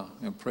stirred my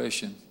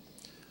impression.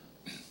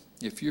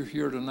 If you're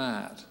here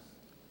tonight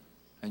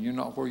and you're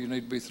not where you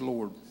need to be with the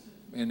Lord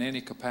in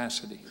any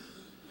capacity,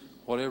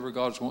 whatever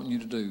God's wanting you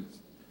to do,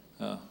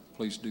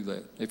 please do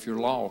that. If you're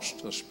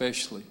lost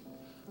especially,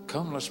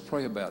 come, let's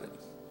pray about it.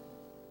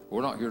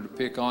 We're not here to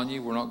pick on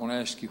you. We're not going to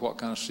ask you what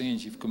kind of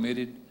sins you've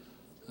committed.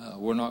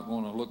 We're not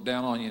going to look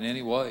down on you in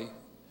any way.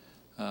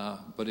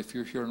 But if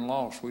you're here and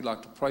lost, we'd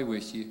like to pray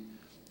with you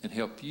and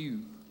help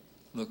you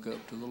look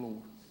up to the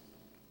Lord.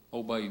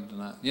 Obey Him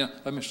tonight.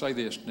 Let me say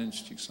this, then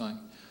you sing.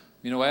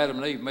 Adam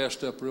and Eve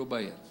messed up real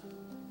bad.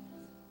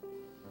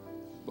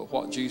 But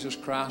what Jesus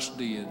Christ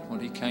did when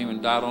He came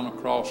and died on the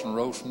cross and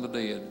rose from the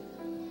dead,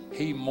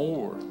 He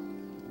more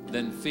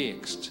than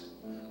fixed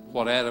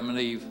what Adam and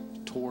Eve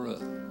tore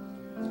up.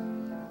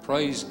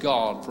 Praise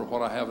God for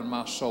what I have in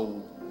my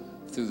soul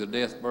through the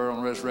death, burial,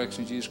 and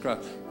resurrection of Jesus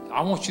Christ.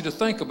 I want you to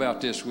think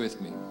about this with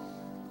me.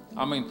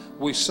 I mean,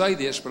 we say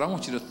this, but I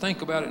want you to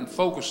think about it and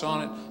focus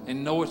on it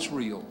and know it's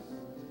real.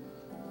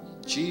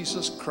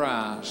 Jesus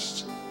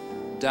Christ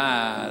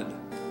died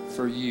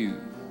for you.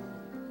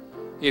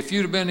 If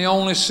you'd have been the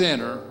only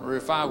sinner, or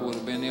if I would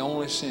have been the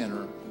only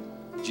sinner,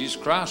 Jesus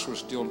Christ would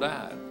still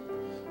died.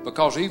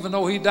 Because even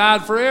though He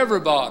died for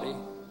everybody,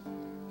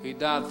 He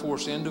died for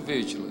us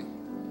individually.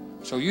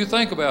 So you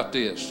think about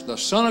this. The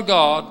Son of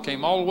God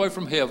came all the way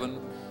from heaven,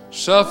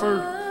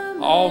 suffered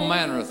all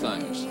manner of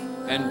things,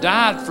 and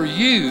died for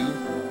you,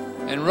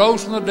 and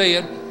rose from the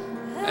dead.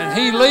 And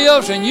He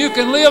lives, and you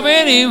can live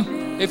in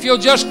Him if you'll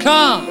just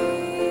come.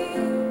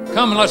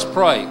 Come and let's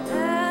pray.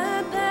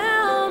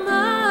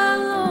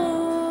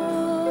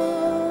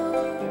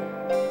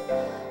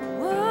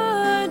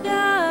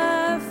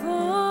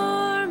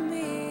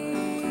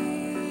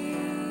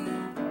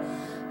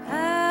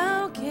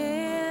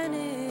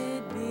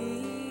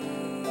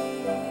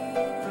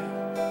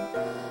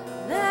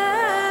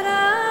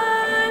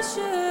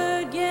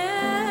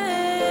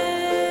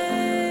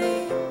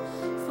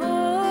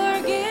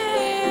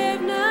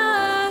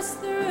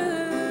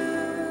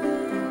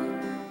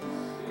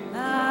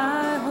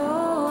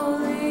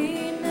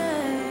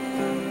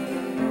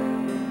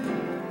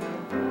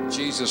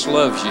 Jesus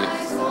loves you.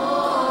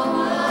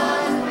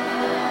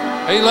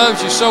 He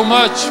loves you so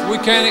much we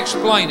can't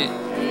explain it.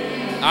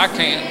 I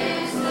can't.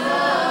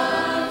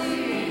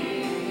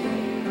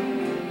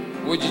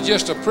 Would you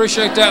just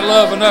appreciate that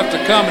love enough to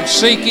come and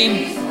seek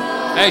Him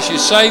as your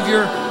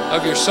Savior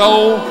of your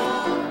soul?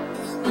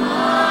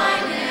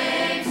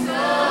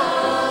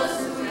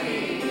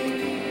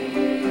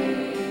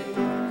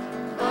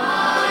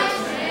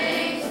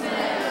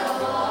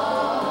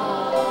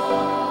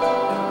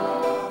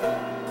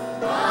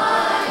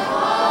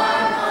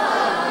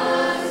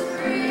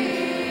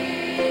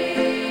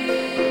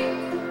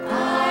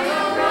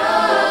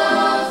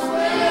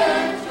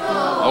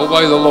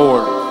 Obey the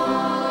Lord.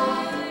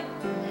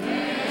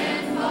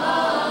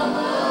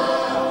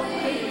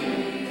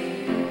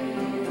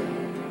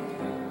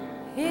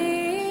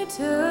 He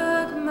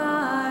took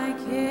my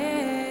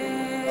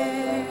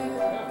care.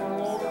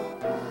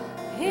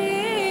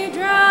 He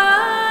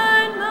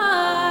dried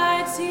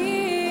my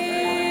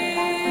tears.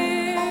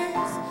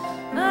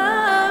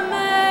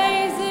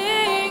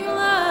 Amazing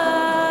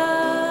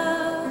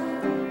love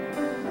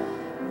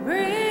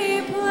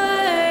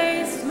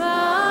replaced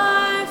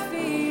my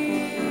fears.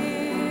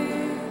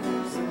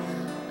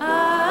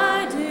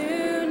 I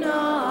do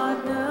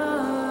not know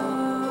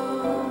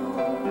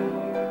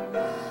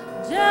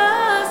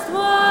just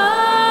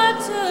what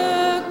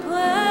took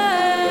place.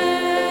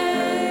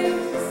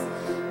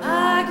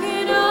 I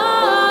can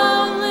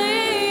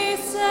only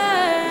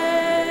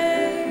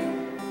say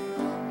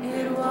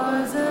it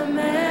was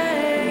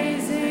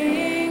amazing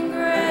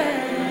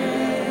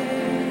grace.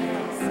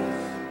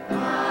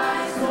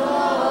 My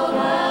soul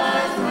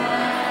was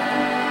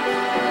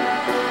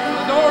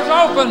The door's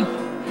open.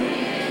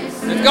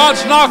 If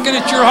God's knocking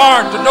at your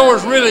heart, the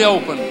door's really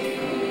open.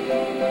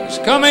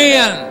 Just come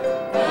in.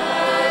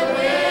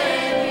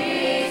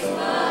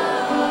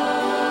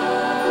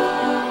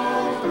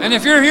 And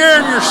if you're here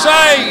and you're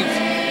saved,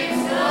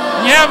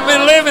 and you haven't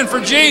been living for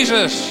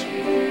Jesus,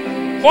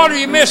 what are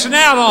you missing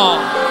out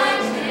on?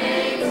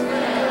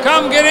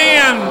 Come get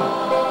in.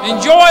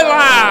 Enjoy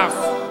life.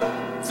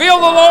 Feel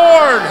the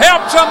Lord.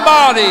 Help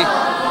somebody.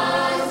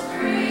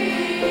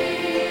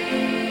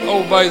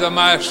 Obey the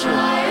Master.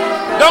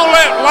 Don't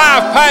let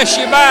life pass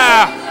you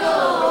by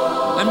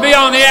and be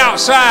on the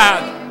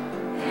outside.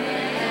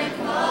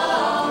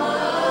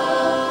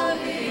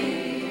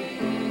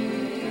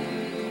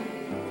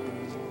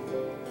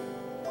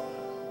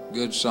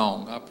 Good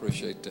song. I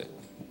appreciate that.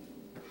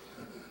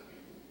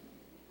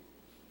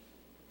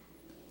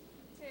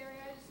 Terry,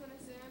 I just want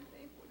to say I'm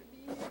thankful to be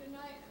here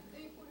tonight. I'm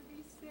thankful to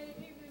be saved,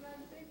 and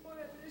I'm thankful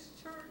that this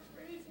church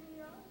raised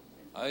me up.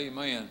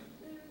 Amen.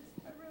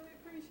 I really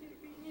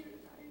appreciate being here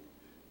tonight.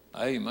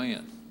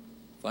 Amen.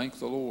 Thank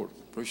the Lord.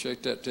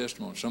 Appreciate that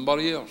testimony.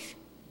 Somebody else.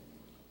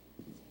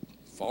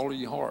 Follow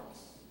your heart.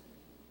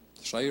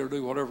 Say or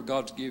do whatever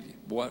God's give you.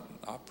 Boy,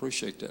 I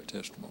appreciate that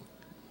testimony.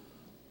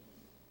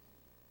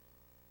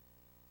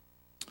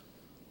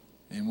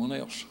 Anyone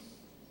else?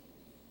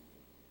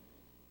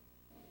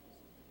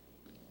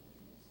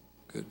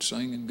 Good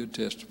singing, good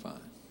testifying.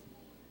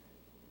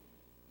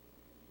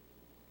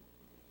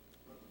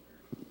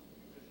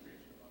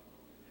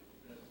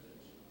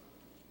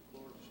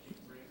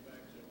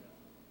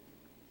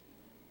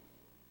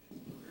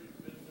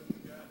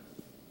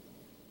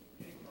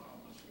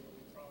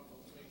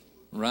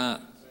 Right.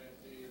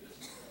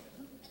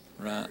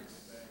 Right.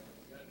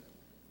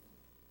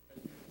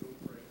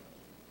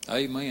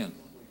 Amen.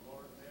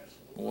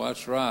 Well,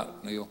 that's right,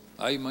 Neil.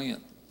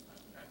 Amen.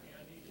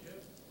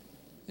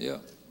 Yeah.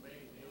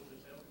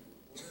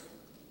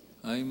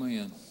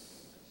 Amen.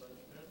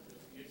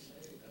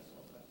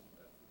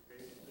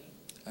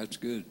 That's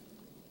good.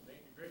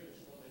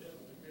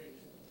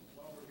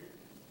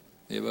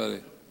 Yeah,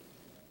 buddy.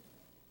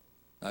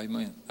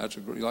 Amen. That's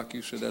like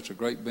you said, that's a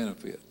great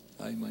benefit.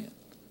 Amen.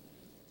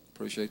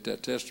 Appreciate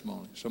that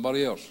testimony.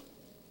 Somebody else.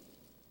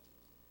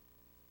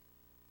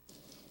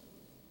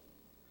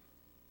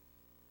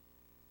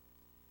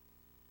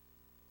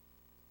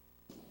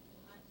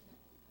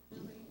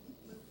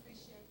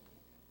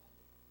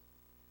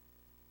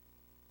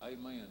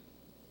 Amen.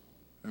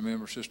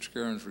 Remember Sister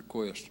Karen's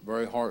request.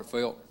 Very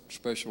heartfelt,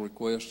 special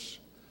requests.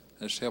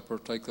 Let's help her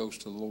take those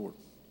to the Lord.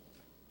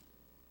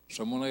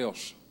 Someone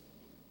else.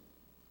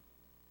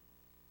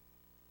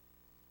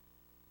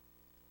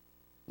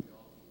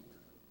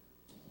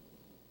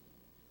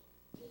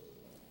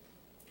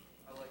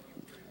 I like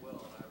you pretty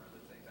well, and I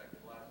really think I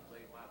could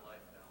lay my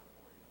life down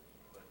for you.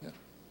 But Yeah.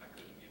 I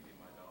couldn't give you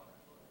my daughter.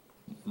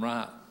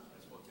 Right.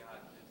 That's what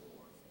God did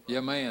for us.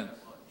 Yeah, man.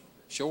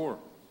 Sure.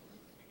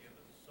 He gave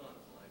us a son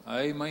for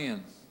life.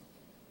 Amen. If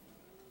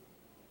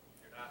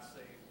you're not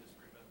saved, just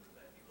remember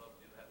that He loved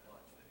you that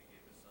much that He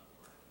gave His son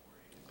for you.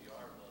 If you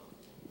are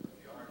loved, if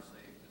you are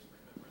saved, just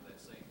remember that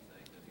same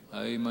thing that He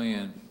loved you.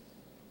 Amen.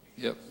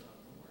 Yep.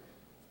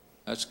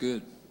 That's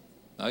good.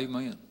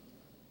 Amen.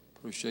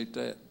 Appreciate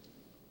that.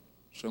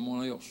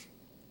 Someone else.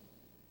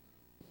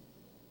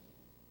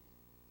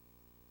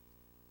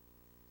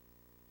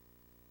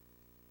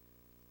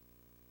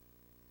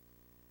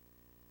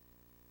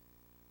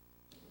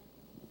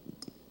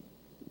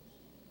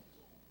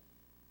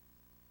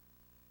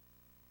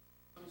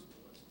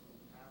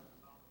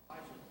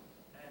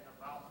 And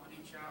about when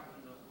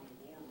the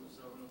Lord was,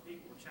 when the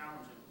people were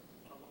challenging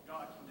what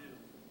God can do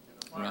and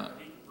the fire Right. that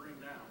He can bring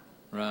down.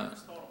 Right. I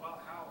just thought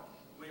about how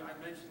I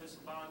mentioned this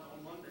about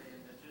on Monday,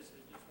 and it just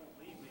won't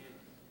leave me.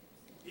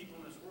 And people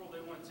in this world,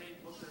 they want to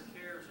put their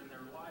cares and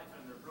their life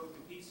and their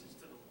broken pieces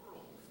to the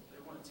world.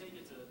 They want to take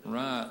it to the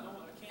Right.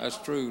 No, I can't That's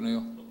help true, it.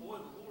 Neil. But boy,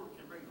 the Lord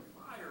can bring the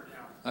fire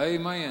down.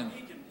 Amen.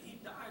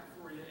 He died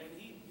for you, and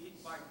he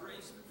by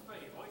grace through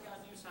faith. All you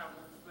got to do is have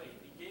a little faith.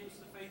 He gave us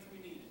the faith we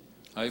needed.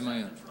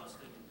 Amen. Just have to trust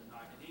in Him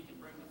tonight, and He can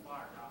bring the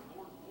fire down.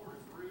 The Lord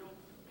is real,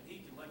 and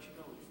He can let you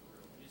know He's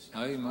real. You just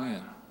gotta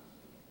Amen. try it out.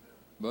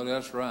 But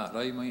that's right.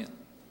 Amen.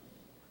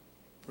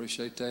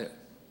 Appreciate that.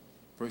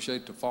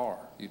 Appreciate the fire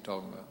you're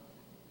talking about.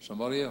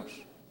 Somebody else.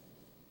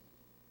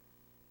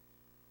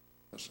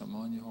 Got something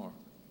on your heart.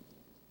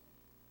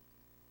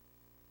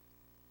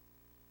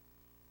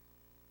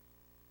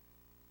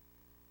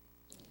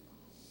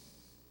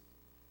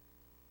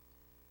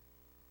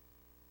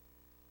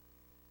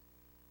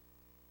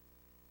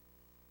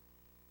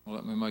 Well,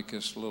 let me make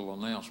this little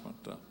announcement.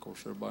 Of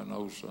course, everybody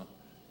knows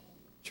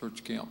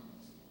church camp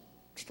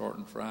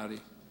starting Friday,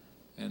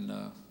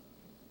 and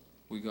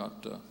we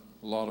got a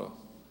lot of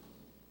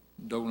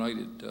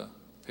donated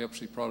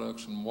Pepsi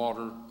products and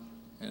water,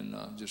 and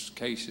just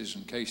cases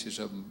and cases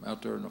of them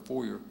out there in the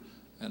foyer.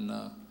 And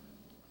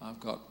I've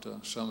got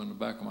some in the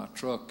back of my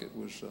truck that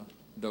was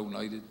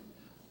donated.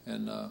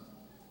 And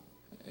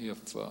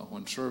if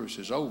when service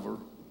is over,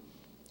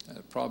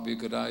 it'd probably be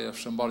a good idea if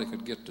somebody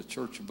could get the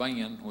church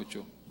van, which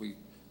will be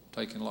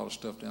taking a lot of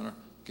stuff down there,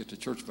 get the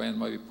church van,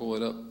 maybe pull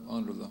it up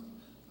under the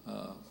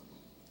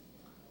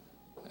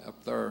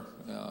up there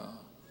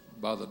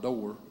by the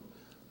door.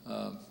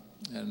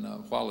 And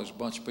while there's a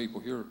bunch of people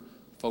here,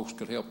 folks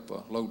could help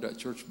load that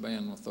church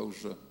van with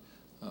those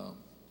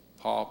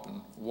pop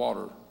and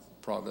water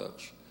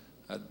products.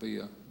 That'd be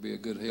a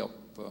good help,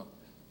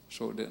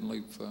 so it didn't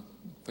leave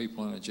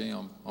people in a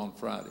jam on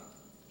Friday.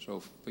 So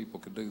if people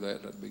could do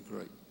that, that'd be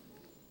great.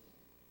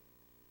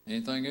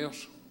 Anything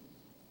else?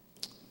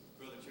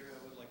 Brother Terry,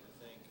 I would like to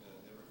thank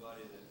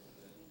everybody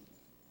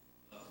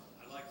that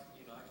I'd like,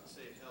 I can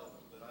say help,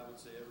 but I would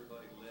say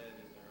everybody led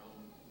in their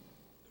own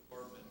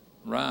department.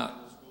 Right.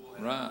 School,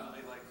 Right.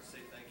 I'd like to say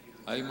thank you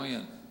to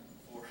Amen.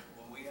 for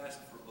when we asked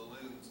for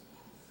balloons,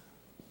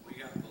 we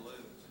got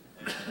balloons.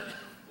 And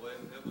boy,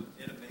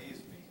 it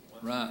amazed me.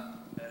 Once Right.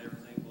 we had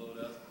everything blowed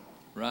up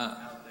Right.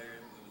 out there,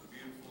 it was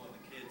beautiful, and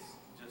the kids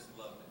just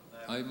loved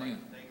it.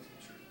 Amen. Thanks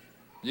to church.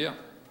 Yeah,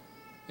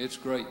 it's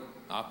great.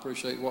 I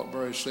appreciate what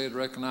Barry said,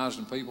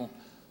 recognizing people,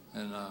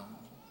 and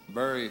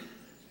Barry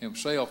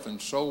himself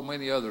and so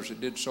many others that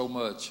did so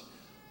much,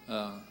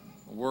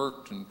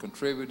 worked and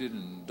contributed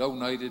and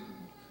donated.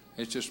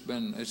 It's just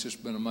been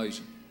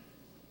amazing.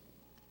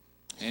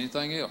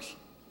 Anything else?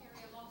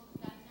 Carry along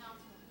with that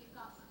announcement, we've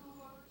got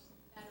coolers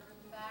that are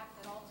in the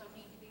back that also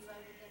need to be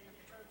loaded in the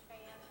church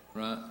van.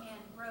 Right.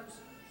 And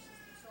roasters.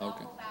 So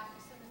Okay. I'll go back,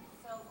 as soon as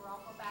it's over,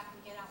 I'll go back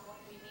and get out what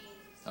we need.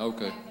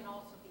 Okay. So that can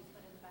also be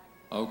put in the back.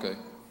 Okay.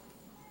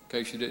 In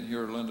case you didn't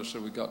hear, Linda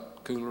said we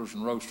got coolers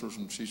and roasters,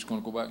 and she's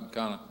going to go back and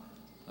kind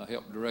of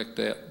help direct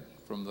that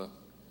from the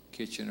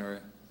kitchen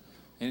area.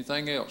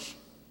 Anything else?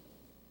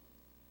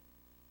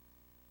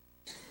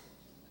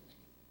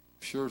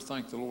 Sure,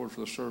 thank the Lord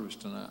for the service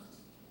tonight.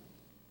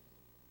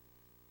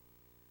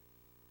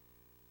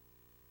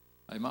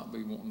 They might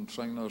be wanting to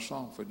sing another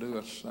song. If we do,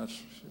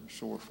 that's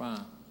sort of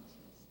fine.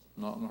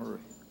 Not in a hurry.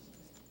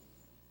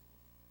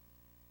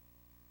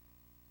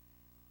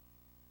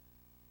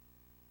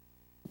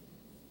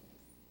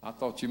 I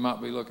thought you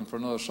might be looking for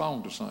another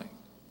song to sing.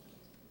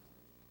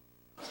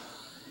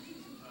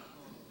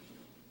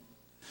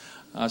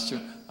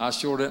 I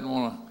sure didn't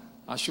want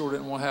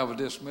to have a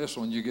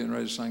dismissal when you're getting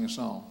ready to sing a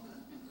song.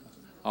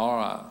 All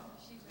right.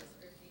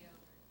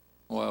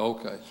 Well,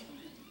 okay.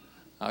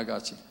 I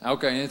got you.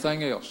 Okay,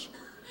 anything else?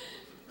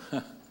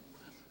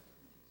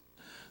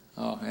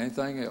 Oh,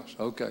 anything else?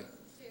 Okay.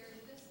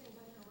 Sherry, this seems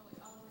like a really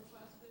odd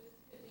request, but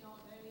it's hit me all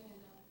day, and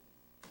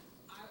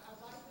I'd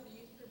like for the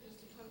youth group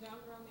just to come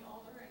down around the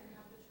altar and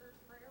have the church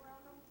pray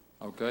around them.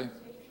 Okay.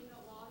 Taking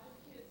allotted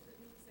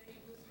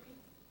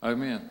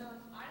Amen.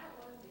 I don't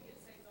want them to get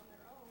saved on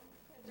their own,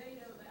 and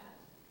they know that.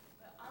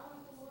 But I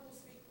want the Lord to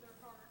speak to their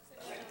hearts.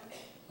 And,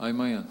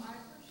 Amen. I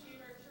appreciate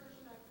our church,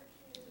 and I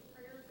appreciate the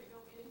prayers that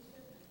go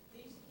into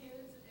these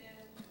kids,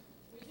 and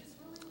we just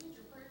really need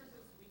your prayers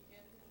this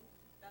weekend.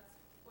 That's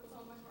what's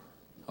on my heart.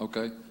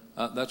 Okay.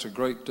 That's a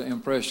great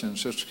impression.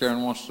 Sister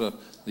Karen wants the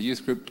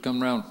youth group to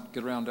come around,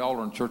 get around the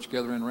altar and church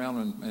gathering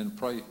around and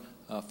pray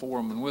for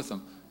them and with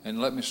them. And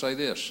let me say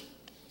this.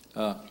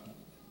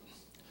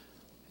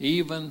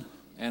 Even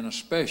and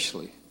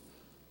especially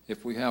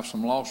if we have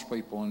some lost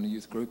people in the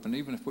youth group, and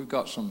even if we've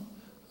got some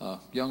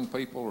young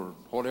people or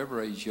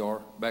whatever age you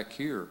are back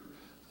here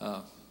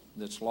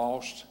that's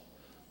lost,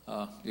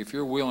 if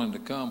you're willing to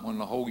come when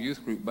the whole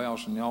youth group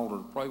bows in the altar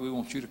to pray, we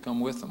want you to come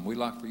with them. We'd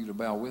like for you to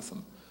bow with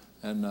them,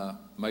 and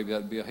maybe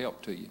that'd be a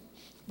help to you.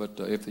 But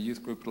if the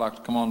youth group would like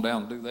to come on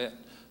down and do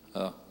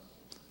that,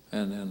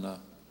 and then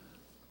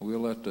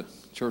we'll let the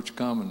church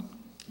come and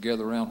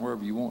gather around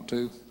wherever you want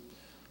to,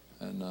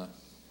 and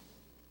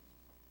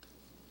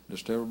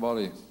just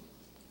everybody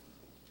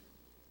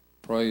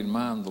pray and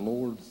mind the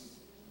Lord.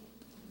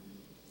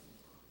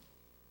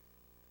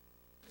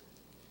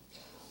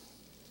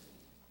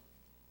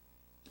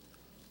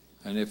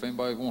 And if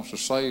anybody wants to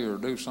say or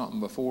do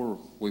something before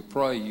we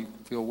pray, you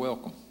feel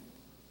welcome.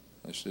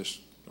 It's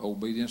just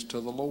obedience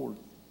to the Lord.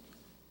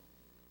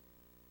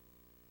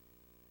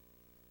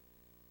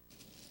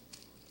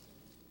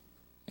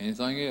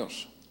 Anything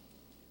else?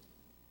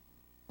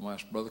 I'm going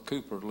to ask Brother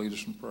Cooper to lead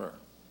us in prayer.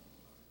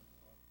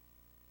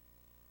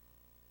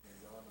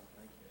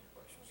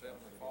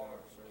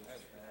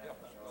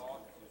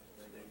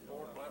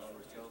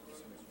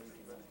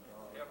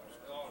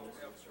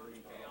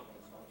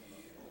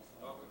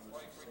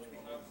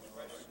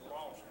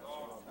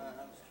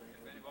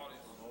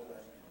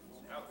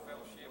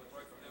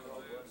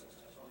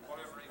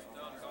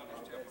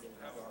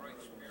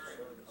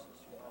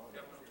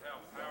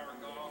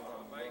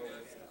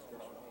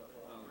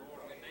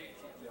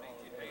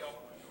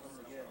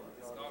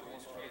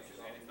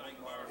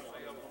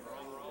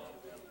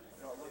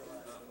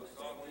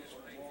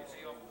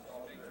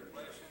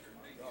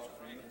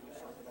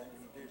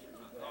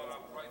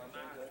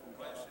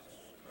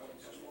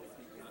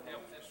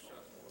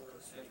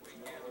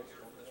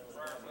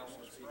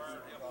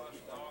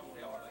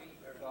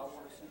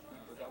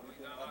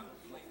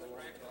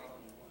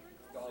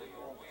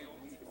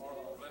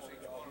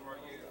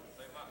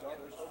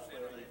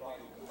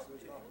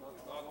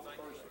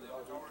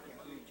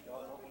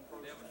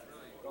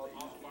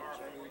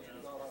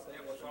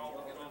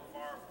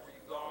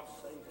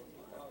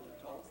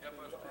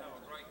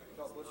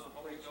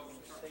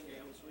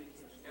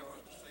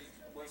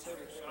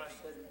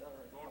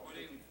 Lord,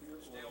 we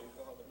still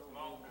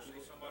long to see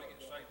somebody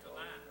get saved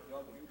tonight.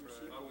 God,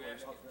 we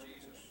ask in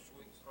Jesus'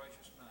 sweet,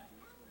 precious name.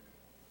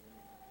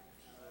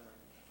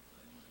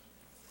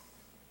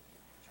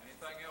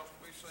 Anything else to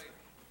be said?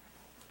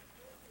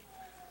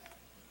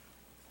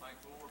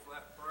 Thank the Lord for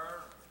that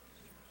prayer.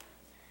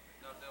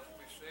 Nothing else to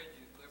be said.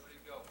 You at liberty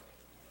to go.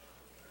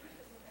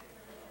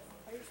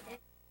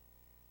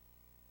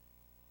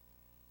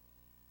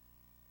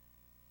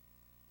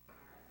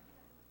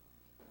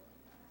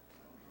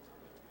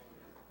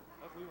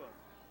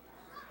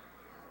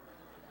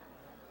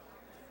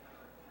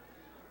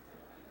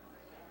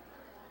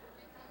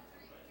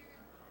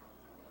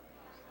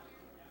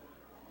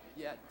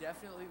 Yeah,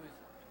 definitely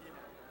was